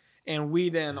it. And we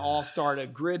then all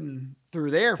started gridding through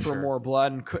there for more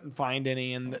blood and couldn't find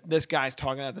any. And this guy's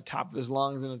talking at the top of his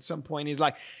lungs. And at some point he's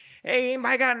like, hey,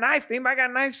 anybody got a knife? Anybody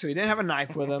got a knife? So he didn't have a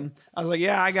knife with him. I was like,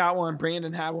 yeah, I got one.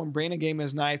 Brandon had one. Brandon gave him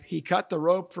his knife. He cut the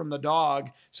rope from the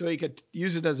dog so he could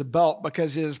use it as a belt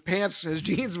because his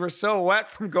jeans were so wet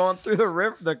from going through the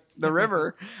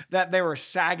river that they were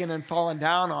sagging and falling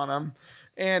down on him.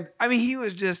 And I mean, he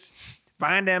was just,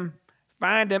 find him.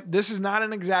 This is not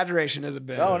an exaggeration, is it,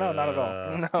 Ben? no, not at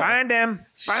all. No. Find him.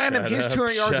 He's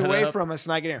 200 yards shut away up. from us,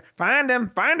 and I get here. Find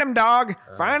him, dog.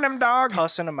 Find him, dog.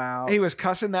 Cussing them out. He was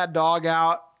cussing that dog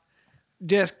out.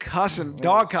 Just cussing,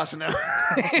 dog cussing him.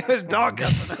 He was dog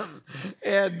cussing him.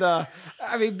 And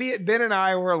Ben and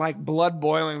I were like blood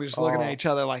boiling. We were just looking at each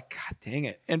other like, God dang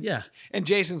it. And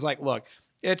Jason's like, look,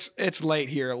 it's late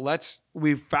here.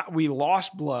 We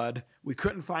lost blood. We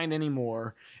couldn't find any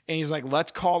more. And he's like,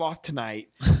 let's call off tonight.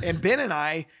 And Ben and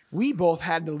I, we both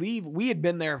had to leave. We had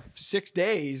been there 6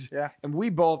 days. Yeah. And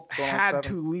we both Going on had 7.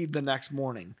 to leave the next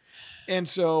morning. And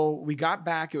so we got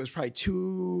back. It was probably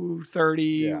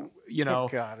 2:30. Yeah. You know,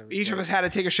 God, it was each of late. us had to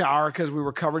take a shower because we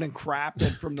were covered in crap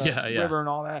and from the river and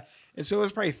all that. And so it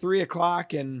was probably 3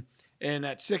 o'clock. And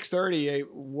at 6:30,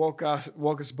 it woke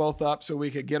us both up so we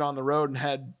could get on the road and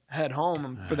head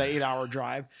home for the 8-hour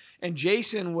drive. And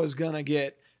Jason was gonna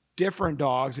get different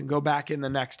dogs and go back in the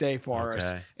next day for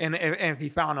us. And if he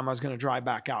found them, I was gonna drive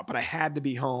back out. But I had to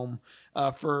be home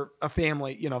for a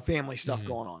family stuff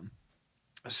going on.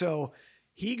 So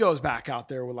he goes back out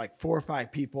there with like 4 or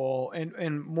 5 people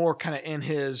and more kind of in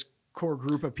his core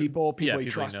group of people he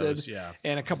trusted,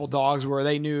 and a couple dogs where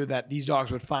they knew that these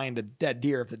dogs would find a dead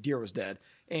deer if the deer was dead.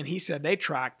 And he said they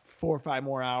tracked 4 or 5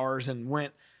 more hours and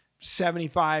went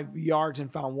 75 yards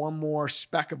and found one more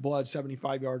speck of blood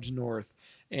 75 yards north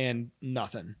and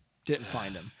nothing. Didn't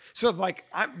find him. So like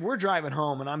we're driving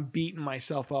home and I'm beating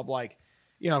myself up like,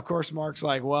 of course, Mark's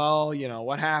like, well,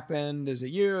 what happened? Is it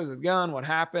you? Is it the gun? What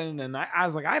happened? And I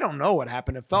was like, I don't know what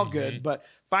happened. It felt good. But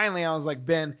finally I was like,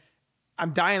 Ben,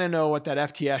 I'm dying to know what that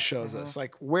FTS shows us.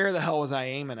 Like, where the hell was I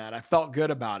aiming at? I felt good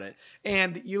about it.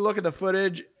 And you look at the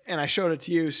footage, and I showed it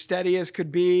to you, steady as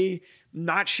could be,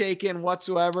 not shaking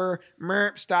whatsoever.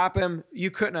 Stop him. You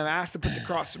couldn't have asked to put the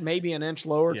cross maybe an inch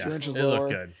lower, 2 inches it lower.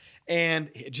 looked good. And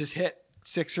it just hit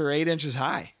 6 or 8 inches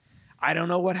high. I don't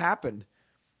know what happened.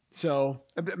 So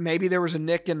maybe there was a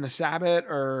nick in the sabot,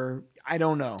 or I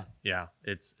don't know. Yeah,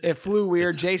 it flew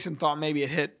weird. Jason thought maybe it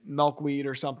hit milkweed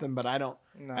or something, but I don't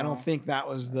think that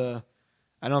was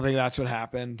I don't think that's what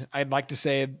happened. I'd like to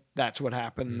say that's what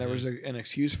happened. There was an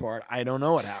excuse for it. I don't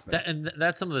know what happened.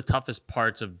 That's some of the toughest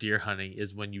parts of deer hunting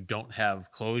is when you don't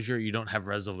have closure, you don't have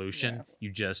resolution. Yeah.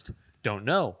 You just don't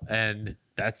know, and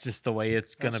that's just the way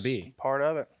it's gonna be. Part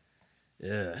of it.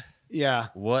 Ugh. Yeah.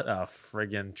 What a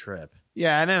friggin' trip.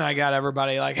 Yeah, and then I got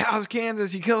everybody like, "How's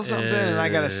Kansas? You kill something?" And I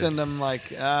got to send them like,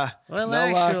 Well, no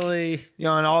actually,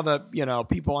 luck. And all the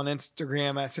people on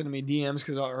Instagram that sending me DMs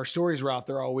because our stories were out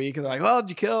there all week. And they're like, "Well, did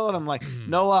you kill it?" I'm like,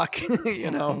 "No luck,"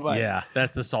 But yeah,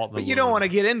 that's the salt in the but you don't want to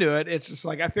get into it. It's just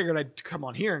like I figured I'd come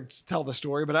on here and tell the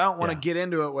story, but I don't want to get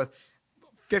into it with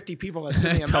 50 people that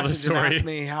send me a Tell the message and story. ask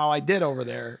me how I did over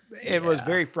there. It was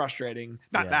very frustrating.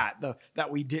 Not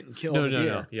that we didn't kill the deer.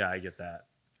 No. Yeah, I get that.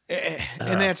 And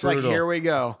then it's like, brutal. here we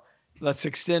go. Let's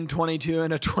extend 22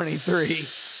 into 23.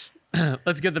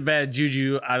 Let's get the bad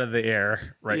juju out of the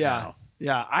air now.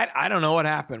 Yeah. I don't know what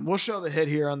happened. We'll show the hit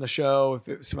here on the show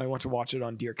if somebody wants to watch it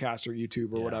on Deercast or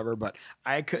YouTube or whatever, but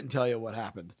I couldn't tell you what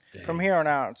happened. Dang. From here on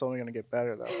out, it's only going to get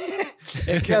better, though.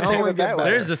 It can only get better.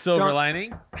 There's the silver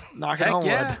lining. Knocking Heck on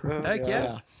yeah. wood. Heck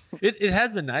yeah. It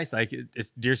has been nice. Like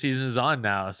it's deer season is on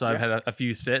now, so I've had a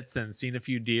few sits and seen a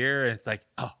few deer, and it's like,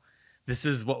 oh, this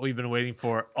is what we've been waiting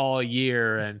for all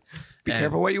year. And Be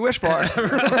careful what you wish for.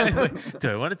 It's like, do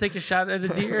I want to take a shot at a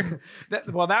deer? That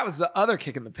was the other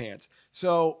kick in the pants.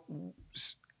 So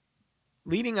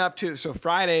leading up to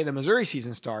Friday, the Missouri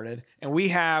season started, and we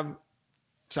have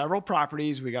several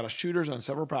properties. We got shooters on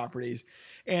several properties.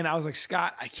 And I was like,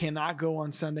 Scott, I cannot go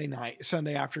on Sunday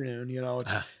afternoon.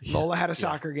 Lola had a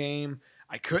soccer game.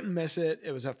 I couldn't miss it.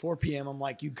 It was at 4 p.m. I'm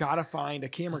like, you got to find a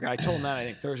camera guy. I told him that, I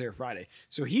think, Thursday or Friday.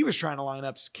 So he was trying to line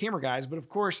up camera guys. But, of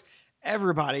course,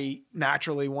 everybody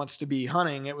naturally wants to be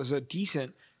hunting. It was a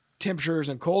decent temperatures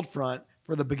and cold front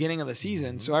for the beginning of the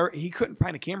season. So he couldn't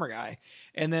find a camera guy.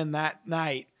 And then that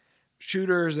night,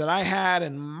 shooters that I had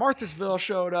in Marthasville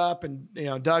showed up, and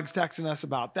Doug's texting us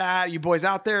about that. You boys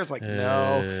out there? It's like,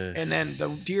 no. And then the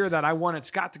deer that I wanted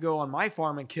Scott to go on my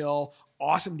farm and kill,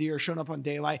 awesome deer, showing up on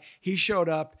daylight. He showed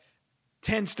up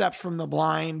 10 steps from the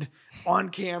blind on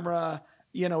camera.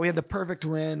 We had the perfect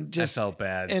win. Just I felt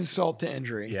bad. Insult to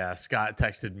injury. Yeah, Scott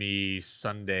texted me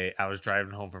Sunday. I was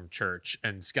driving home from church,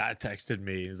 and Scott texted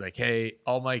me. He's like, "Hey,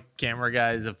 all my camera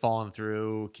guys have fallen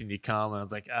through. Can you come?" And I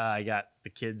was like, I got the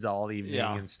kids all evening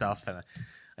and stuff, and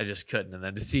I just couldn't. And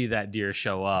then to see that deer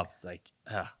show up, it's like,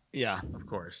 yeah, of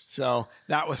course. So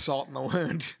that was salt in the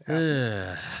wound.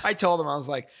 I told him, I was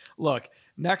like, look,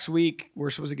 next week we're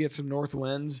supposed to get some north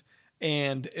winds.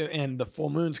 And the full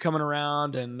moon's coming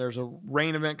around, and there's a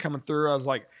rain event coming through. I was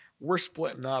like, we're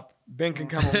splitting up. Ben can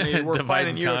come with me. We're Divide finding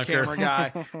and you a conquer. camera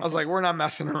guy. I was like, we're not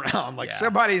messing around. Like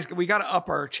we got to up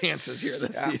our chances here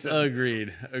this season.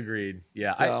 Agreed.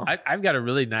 Yeah, So- I've got a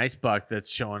really nice buck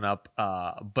that's showing up,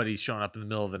 but he's showing up in the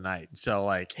middle of the night. So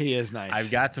like, He is nice.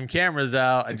 I've got some cameras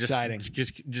out. It's and exciting.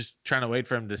 Just trying to wait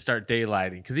for him to start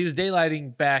daylighting, because he was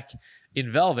daylighting back in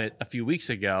Velvet a few weeks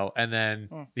ago, and then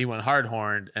he went hard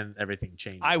horned, and everything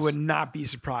changed. I would not be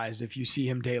surprised if you see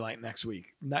him daylight next week.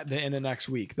 The end of next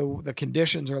week. The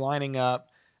conditions are lining up.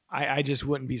 I just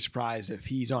wouldn't be surprised if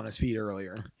he's on his feet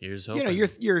earlier. Here's hoping.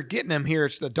 You're getting him here.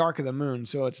 It's the dark of the moon,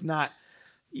 so it's not.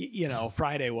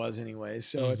 Friday was anyways,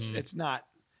 so it's not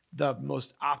the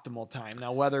most optimal time.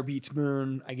 Now weather beats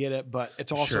moon. I get it, but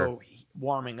it's also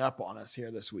warming up on us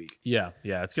here this week. Yeah,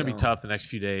 it's gonna be tough the next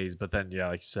few days, but then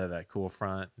like you said, that cool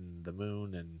front and the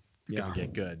moon, and it's gonna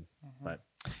get good. But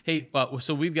hey,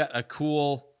 so we've got a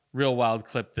cool Real Wild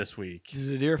clip this week. Is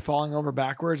a deer falling over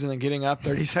backwards and then getting up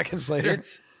 30 seconds later?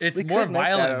 It's We more could make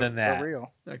violent that than that.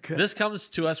 real. This comes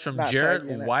to us from not Jarrett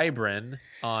tagging it. Wybron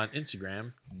on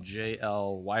Instagram,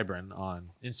 JL Wybron on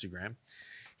Instagram.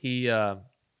 He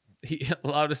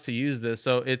allowed us to use this,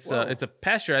 so it's a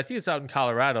pasture. I think it's out in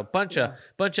Colorado. Bunch of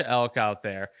elk out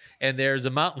there, and there's a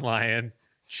mountain lion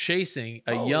chasing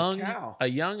a young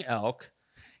elk,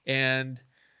 and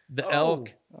the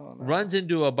elk runs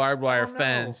into a barbed wire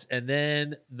fence, and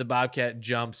then the bobcat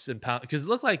jumps and pounds, because it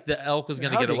looked like the elk was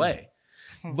going to get away.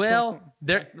 Well,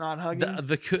 It's not hugging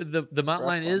the mountain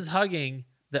lion is hugging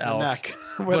the elk, neck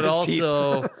with but his teeth.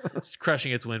 also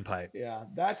crushing its windpipe. Yeah,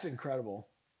 that's incredible.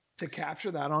 To capture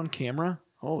that on camera,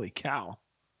 holy cow.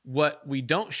 What we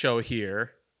don't show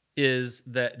here is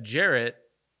that Jarrett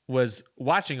was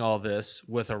watching all this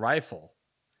with a rifle,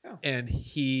 and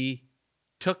he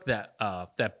took that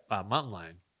mountain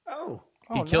lion. Oh,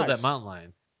 He killed nice. that mountain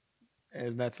lion.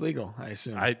 and that's legal, I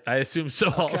assume. I assume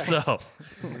so also.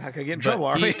 We're not going to get in But trouble,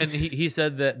 are we? he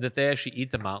said that they actually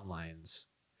eat the mountain lions.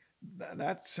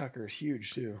 That sucker is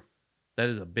huge, too. That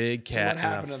is a big So cat. what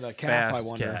happened and to a the calf, I fast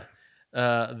wonder? cat.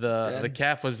 The Dead?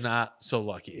 calf was not so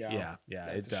lucky. Yeah, Yeah,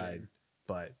 it that's a died. shame.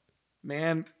 But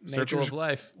Man, Circle nature's of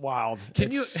life. wild.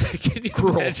 Can you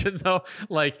cruel. imagine though?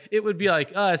 Like it would be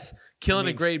like us killing I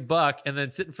a mean, great buck and then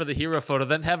sitting for the hero photo,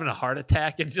 then having a heart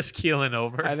attack and just keeling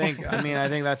over. I think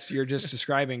that's you're just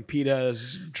describing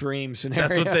PETA's dream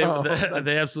scenario. That's what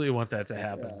they absolutely want that to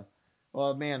happen. Yeah.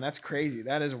 Well, man, that's crazy.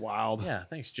 That is wild. Yeah,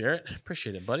 thanks, Jarrett.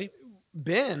 Appreciate it, buddy.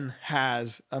 Ben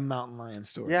has a mountain lion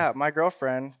story. Yeah, my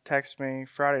girlfriend texted me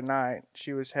Friday night.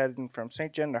 She was heading from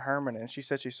St. John to Herman, and she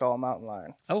said she saw a mountain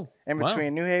lion Oh, in wow.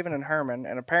 between New Haven and Herman.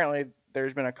 And apparently,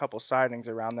 there's been a couple sightings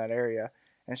around that area.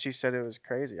 And she said it was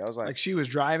crazy. I was like Like she was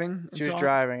driving. she was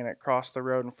driving, and it crossed the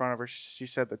road in front of her. She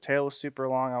said the tail was super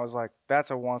long. I was like, that's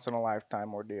a once in a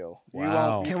lifetime ordeal.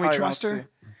 Wow. Can we trust her?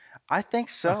 I think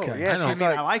so. Okay. Yeah,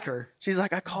 I like her. she's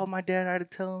like, I called my dad. I had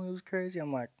to tell him it was crazy.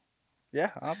 I'm like,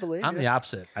 yeah, I believe I'm you. the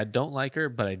opposite. I don't like her,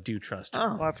 but I do trust her. Oh,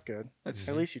 Well, that's good. that's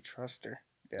At least you trust her.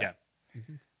 Yeah.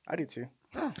 I do too.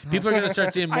 People are going to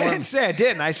start seeing more. I didn't say I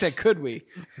didn't. I said, could we?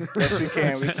 Yes, we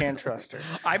can. We can trust her.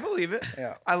 I believe it.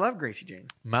 Yeah. I love Gracie Jane.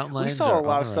 Mountain We lions saw are a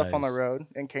lot on of stuff on the rise. road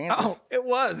in Kansas. Oh, it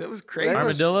was. It was crazy. There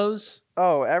was- Armadillos.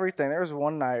 Oh, everything. There was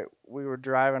one night we were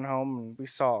driving home and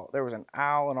there was an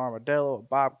owl, an armadillo, a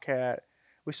bobcat.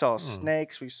 We saw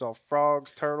snakes. We saw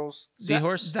frogs, turtles.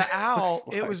 Seahorse. The owl,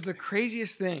 Looks it like- was the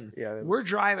craziest thing. Yeah, it We're was-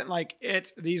 driving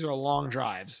these are long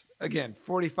drives. Again,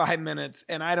 45 minutes,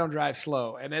 and I don't drive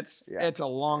slow, and it's a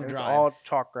long It's drive. all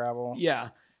chalk gravel. Yeah.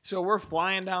 So we're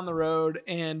flying down the road,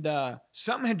 and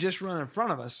something had just run in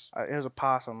front of us, It was a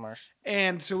possum.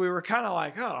 and so we were kind of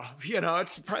like, oh,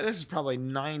 this is probably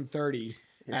 9:30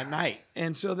 at night,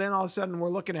 and so then all of a sudden we're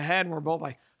looking ahead, and we're both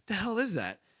like, what the hell is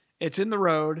that? It's in the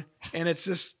road, and it's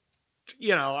just, I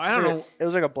don't know. It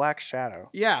was like a black shadow.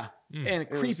 Yeah, Mm. and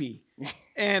was- creepy.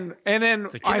 and then The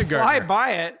I fly kindergartner.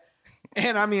 by it,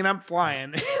 and I'm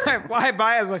flying. I fly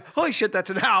by, I was like, holy shit, that's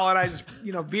an owl. And I just,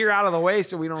 veer out of the way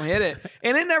so we don't hit it.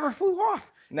 And it never flew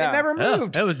off. No. It never Oh,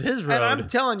 moved. that was his road. And I'm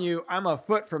telling you, I'm a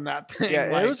foot from that thing. Yeah,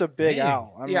 Like, it was a big dang.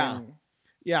 owl. I Yeah. mean,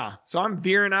 yeah. So I'm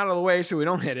veering out of the way so we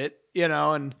don't hit it,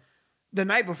 and the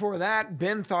night before that,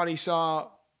 Ben thought he saw,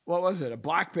 what was it? A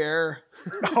black bear.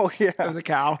 oh yeah, It was a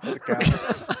cow. it was a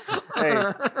cow.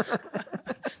 Hey,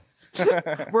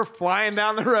 We're flying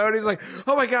down the road. He's like,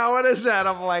 oh my God, what is that?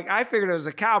 I'm like, I figured it was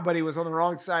a cow, but he was on the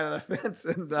wrong side of the fence.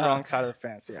 And, wrong side of the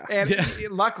fence. Yeah. and Yeah.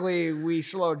 luckily we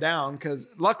slowed down because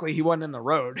luckily he wasn't in the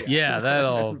road. yeah,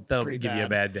 that'll Pretty give you a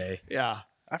bad. bad day. Yeah.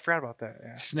 I forgot about that.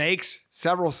 Yeah. Snakes,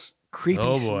 several creepy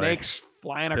Oh, boy. snakes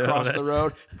flying Yeah, across the that's-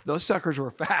 road. Those suckers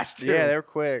were fast too. Yeah, they were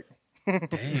quick.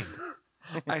 Dang.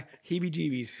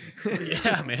 Heebie-jeebies.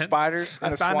 Yeah, man. Spiders. In I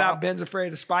the found swamp. out Ben's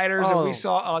afraid of spiders, and Oh. we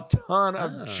saw a ton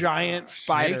of giant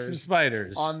Snakes and spiders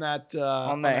spiders. on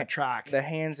that track. the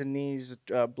hands and knees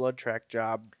blood track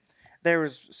job. There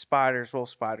was spiders, wolf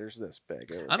spiders this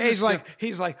big. It was- I'm And he's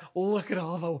just like, look at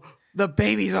all the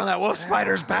babies on that wolf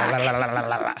spider's back.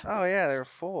 oh yeah, they were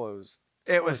full.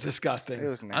 It was disgusting. It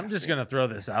was nasty. I'm just gonna throw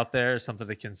this out there, something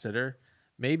to consider.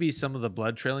 Maybe some of the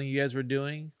blood trailing you guys were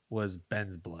doing was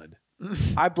Ben's blood.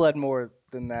 I bled more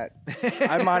than that.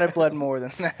 I might have bled more than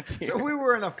that. So we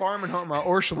were in a farm and home,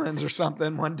 Orchlands or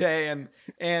something one day,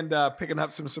 and picking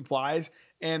up some supplies,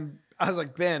 and I was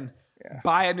like, Ben,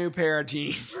 buy a new pair of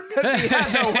jeans because he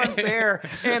had no one pair,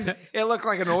 and it looked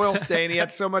like an oil stain. He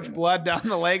had so much blood down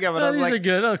the leg of it. I Oh, was these are like,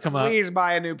 good. Oh, come on. please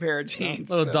buy a new pair of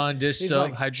jeans. Little So Dawn dish he's soap,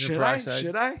 like, hydrogen should peroxide.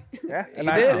 Should I? Yeah, and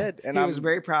He I did. And he I'm, was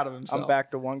very proud of himself. I'm back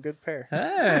to one good pair.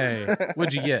 Hey,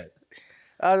 what'd you get?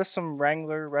 Just some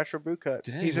Wrangler retro boot cuts.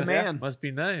 Dang, He's a man. Must be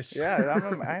nice. Yeah, I'm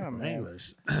a man.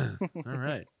 Wranglers. All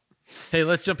right. Hey,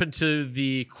 let's jump into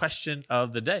the question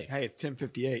of the day. Hey, it's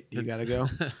 10:58. You Let's- gotta go.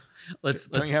 Let's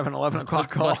Don't you have an 11 o'clock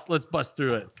call? let's bust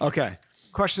through it. Okay.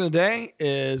 Question of the day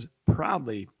is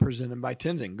proudly presented by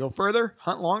Tenzing. Go further,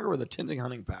 hunt longer with a Tenzing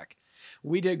hunting pack.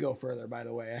 We did go further, by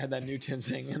the way. I had that new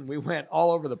Tenzing, and we went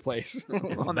all over the place on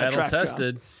that Battle track job.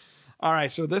 tested All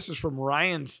right, so this is from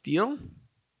Ryan Steele,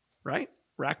 right?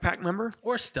 Rack Pack member,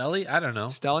 or Stelly. I don't know.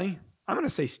 Stelly. I'm going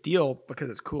to say Steel because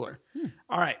it's cooler.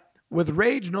 All right. With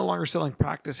Rage no longer selling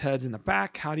practice heads in the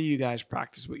back, how do you guys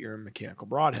practice with your mechanical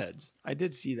broadheads? I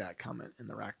did see that comment in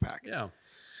the Rack Pack. Yeah.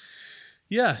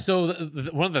 Yeah. So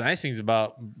one of the nice things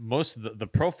about most of the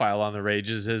profile on the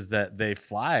Rages is that they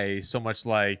fly so much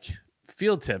like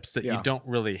field tips that you Yeah. don't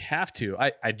really have to.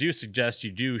 I do suggest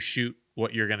you do shoot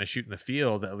what you're going to shoot in the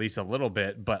field at least a little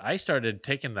bit, but I started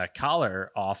taking the collar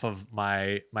off of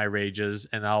my Rages,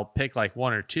 and I'll pick like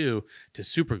one or two to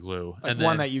super glue, Like and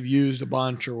one then, that you've used a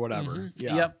bunch or whatever.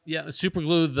 Yeah. Yep. Super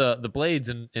glue the blades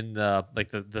in the like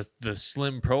the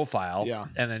slim profile, Yeah.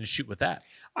 and then shoot with that.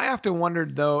 I often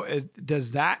wondered though,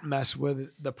 does that mess with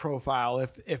the profile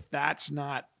if that's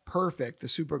not perfect, the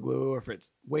super glue, or if it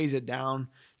weighs it down,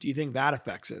 do you think that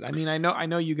affects it? I mean, I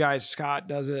know you guys, Scott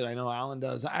does it. I know Alan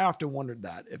does. I often wondered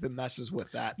that if it messes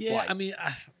with that. Yeah, flight. I mean,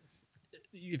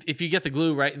 if you get the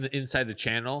glue right inside the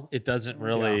channel, it doesn't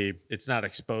really, it's not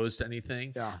exposed to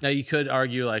anything. Yeah. Now you could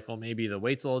argue like, well, maybe the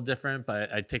weight's a little different,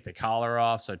 but I take the collar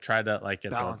off, so I try to like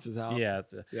it's balances out. Yeah,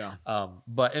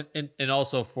 but and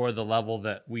also for the level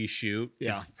that we shoot,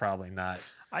 it's probably not.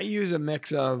 I use a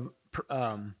mix of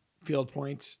field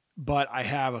points, but I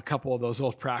have a couple of those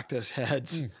old practice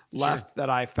heads left that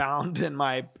I found in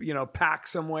my pack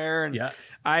somewhere, and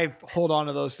I hold on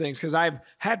to those things because I've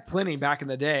had plenty back in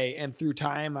the day, and through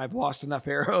time I've lost enough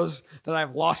arrows that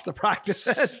I've lost the practice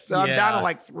heads, so I'm down to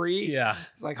like 3. Yeah,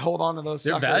 it's like hold on to those.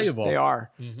 They're suckers. Valuable. They are.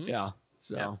 Mm-hmm. Yeah.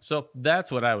 So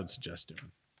that's what I would suggest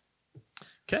doing.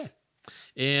 Okay.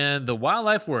 And the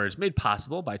wildlife words made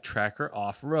possible by Tracker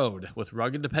Off-Road. With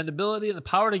rugged dependability and the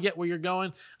power to get where you're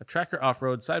going, a Tracker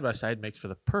Off-Road side-by-side makes for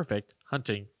the perfect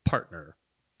hunting partner.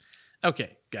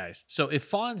 Okay, guys. So if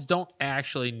fawns don't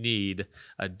actually need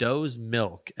a doe's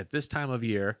milk at this time of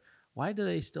year, why do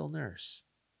they still nurse?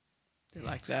 They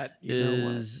like that.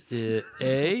 Is it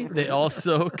A, they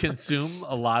also consume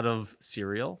a lot of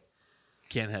cereal.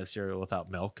 Can't have cereal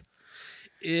without milk.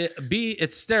 B,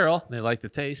 it's sterile. They like the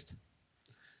taste.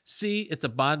 C, it's a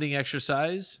bonding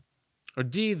exercise. Or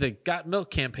D, the Got Milk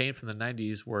campaign from the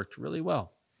 90s worked really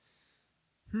well.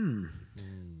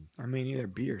 I mean, either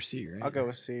B or C, right? I'll go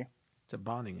with C. It's a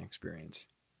bonding experience.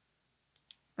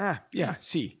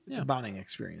 C. It's a bonding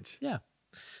experience. Yeah.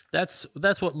 That's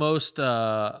what most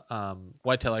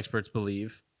whitetail experts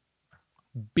believe.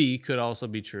 B could also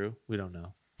be true. We don't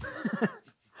know.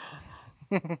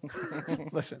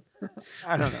 Listen,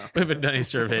 I don't know. We haven't done any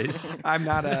surveys. I'm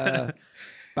not a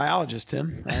biologist,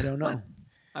 Tim. I don't know.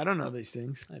 I don't know these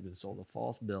things. I've been sold a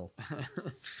false bill.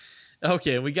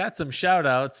 Okay, we got some shout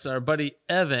outs. Our buddy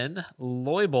Evan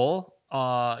Loibel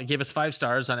gave us 5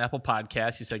 stars on Apple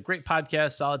Podcasts. He said, great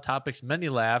podcast, solid topics, many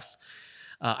laughs.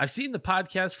 I've seen the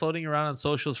podcast floating around on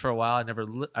socials for a while.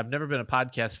 I've never been a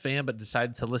podcast fan, but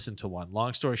decided to listen to one.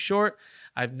 Long story short,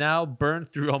 I've now burned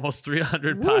through almost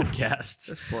 300 podcasts.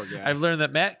 This poor guy. I've learned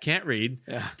that Matt can't read.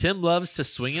 Yeah. Tim loves to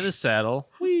swing in his saddle.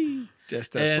 Whee!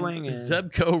 Just a swing.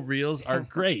 Zebco reels are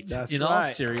great. In all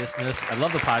seriousness, I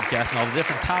love the podcast and all the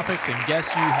different topics and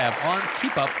guests you have on.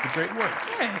 Keep up the great work.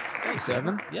 Hey, thanks,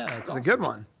 Evan. Yeah, that's a good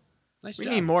one. Nice we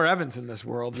job. need more Evans in this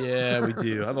world. Yeah, we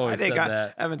do. I've always said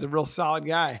that. Evan's a real solid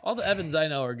guy. All the Evans I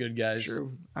know are good guys.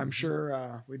 True. I'm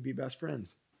sure we'd be best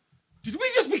friends. Did we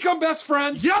just become best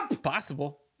friends? Yep.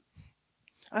 Possible.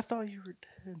 I thought you were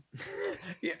dead.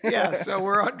 Yeah, so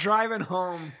we're driving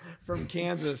home from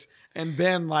Kansas, and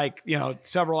Ben,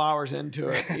 several hours into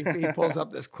it, he pulls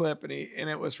up this clip, and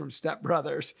it was from Step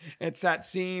Brothers. It's that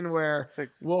scene where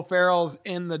Will Ferrell's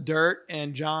in the dirt,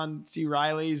 and John C.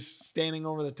 Reilly's standing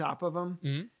over the top of him,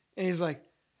 and he's like,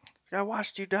 I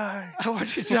watched you die. I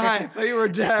watched you die. I thought you were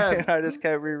dead. And I just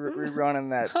kept rerunning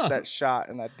that shot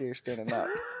and that deer standing up.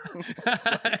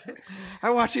 I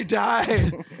watched you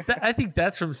die. I think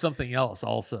that's from something else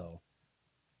also.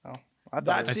 Oh,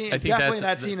 that scene is definitely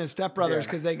that scene in Step Brothers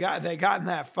because they got in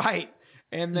that fight.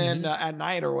 And then at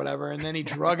night or whatever, and then he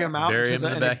drug him out and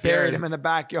buried him in the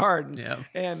backyard.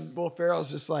 And Will Ferrell's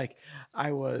just like,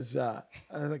 I was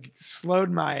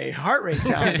slowed my heart rate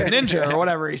down, like a ninja or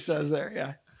whatever he says there.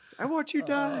 Yeah. I watch you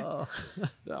die.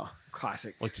 So,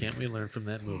 classic. What can't we learn from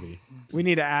that movie? We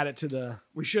need to add it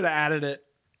we should have added it.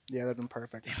 Yeah, that'd been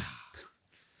perfect.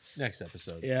 Next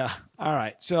episode. Yeah. All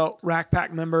right. So Rack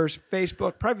Pack members, private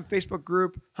Facebook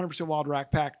group, 100% Wild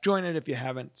Rack Pack. Join it if you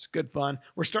haven't. It's good fun.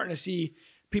 We're starting to see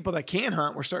people that can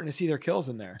hunt. We're starting to see their kills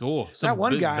in there. Oh, that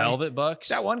one guy, velvet bucks.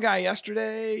 That one guy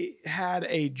yesterday had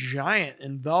a giant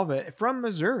in velvet from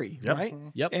Missouri, right?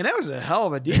 Yep. And that was a hell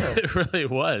of a deal. It really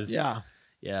was. Yeah.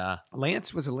 Yeah.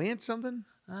 Lance, was it Lance something?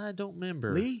 I don't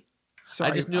remember. Lee?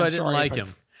 Sorry, I just knew I didn't like him.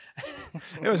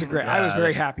 It was I was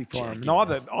very happy for him. And all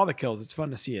the kills. It's fun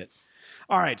to see it.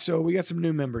 All right, so we got some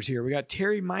new members here. We got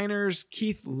Terry Miners,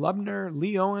 Keith Lubner,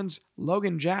 Lee Owens,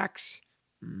 Logan Jacks.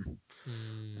 I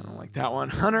don't like that one.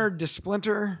 Hunter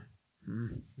DeSplinter.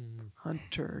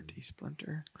 Hunter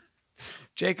DeSplinter.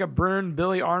 Jacob Brune,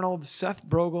 Billy Arnold, Seth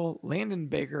Brogel, Landon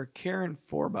Baker, Karen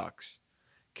 $4.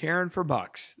 Karen for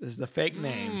bucks is the fake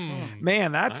name.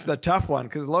 Man, that's the tough one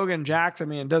because Logan Jacks,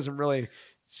 it doesn't really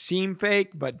seem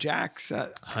fake, but Jacks.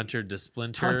 Hunter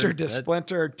DeSplinter. Hunter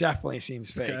DeSplinter definit't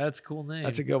seems fake. That's a cool name.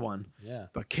 That's a good one. Yeah.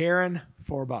 But Karen,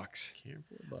 $4. Karen,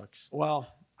 $4. Well,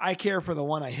 I care for the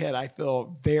one I hit. I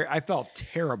felt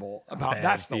terrible about.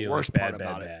 That's the worst part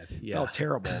about it. Yeah. Felt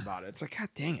terrible about it. It's like, God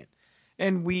dang it.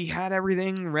 And we had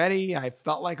everything ready. I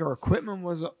felt like our equipment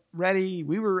was ready.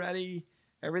 We were ready.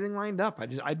 Everything lined up.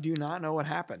 I do not know what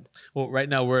happened. Well, right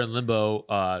now we're in limbo.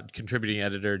 Contributing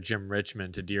editor Jim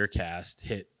Richmond to Deercast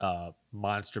hit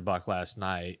monster buck last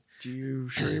night. Do you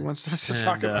sure he wants us to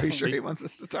talk about? Are you sure he wants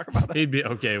us to talk about that? He'd be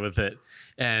okay with it,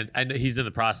 and I know he's in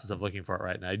the process of looking for it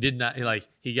right now. He did not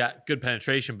he got good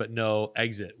penetration, but no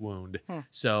exit wound.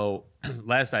 So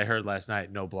last I heard last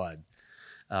night, no blood.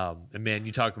 And man,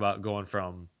 you talk about going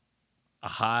from a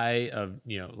high of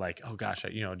oh gosh,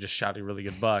 just shot a really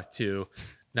good buck to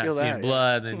not Feel seeing that,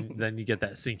 blood, and then you get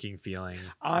that sinking feeling.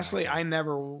 Honestly, I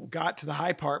never got to the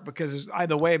high part because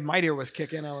the way my deer was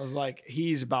kicking, I was like,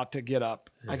 he's about to get up.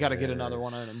 I got to get another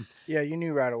one on him. Yeah, you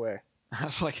knew right away. I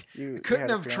was like, You couldn't had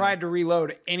a have feeling. tried to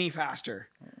reload any faster.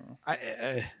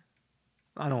 I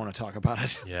don't want to talk about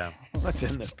it. Yeah. Let's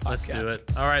end this podcast. Let's do it.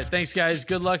 All right. Thanks, guys.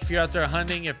 Good luck if you're out there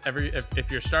hunting.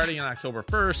 If you're starting on October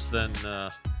 1st, then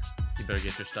you better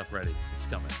get your stuff ready. It's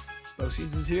coming. Bow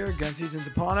season's here. Gun season's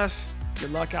upon us.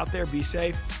 Good luck out there. Be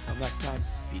safe. Till next time.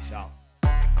 Peace out.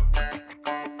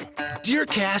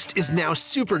 Deercast is now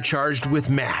supercharged with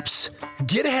maps.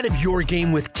 Get ahead of your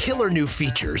game with killer new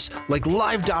features like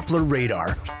live Doppler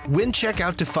radar, wind check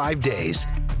out to 5 days,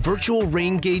 virtual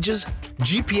rain gauges,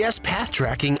 GPS path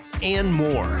tracking, and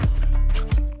more.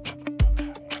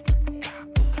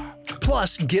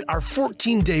 Plus, get our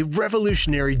 14-day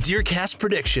revolutionary Deercast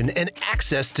prediction and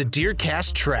access to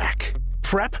Deercast Track.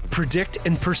 Prep, predict,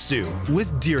 and pursue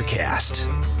with Deercast.